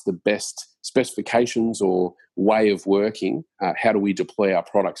and what's the best specifications or way of working, how do we deploy our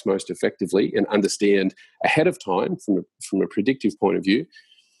products most effectively, and understand ahead of time from a predictive point of view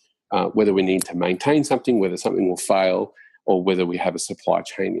whether we need to maintain something, whether something will fail, or whether we have a supply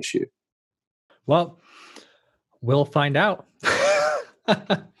chain issue. Well, we'll find out.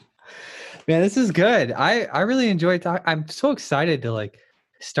 Man, this is good. I really enjoyed talking. I'm so excited to like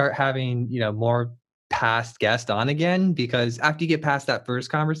start having, more past guests on again, because after you get past that first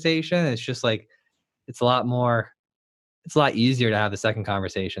conversation, it's just like it's a lot easier to have the second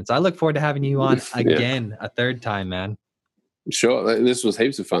conversation. So I look forward to having you on Yeah, again a third time, man. sure. This was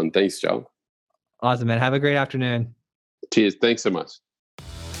heaps of fun. Thanks, Joel. Awesome, man. Have a great afternoon. Cheers. Thanks so much.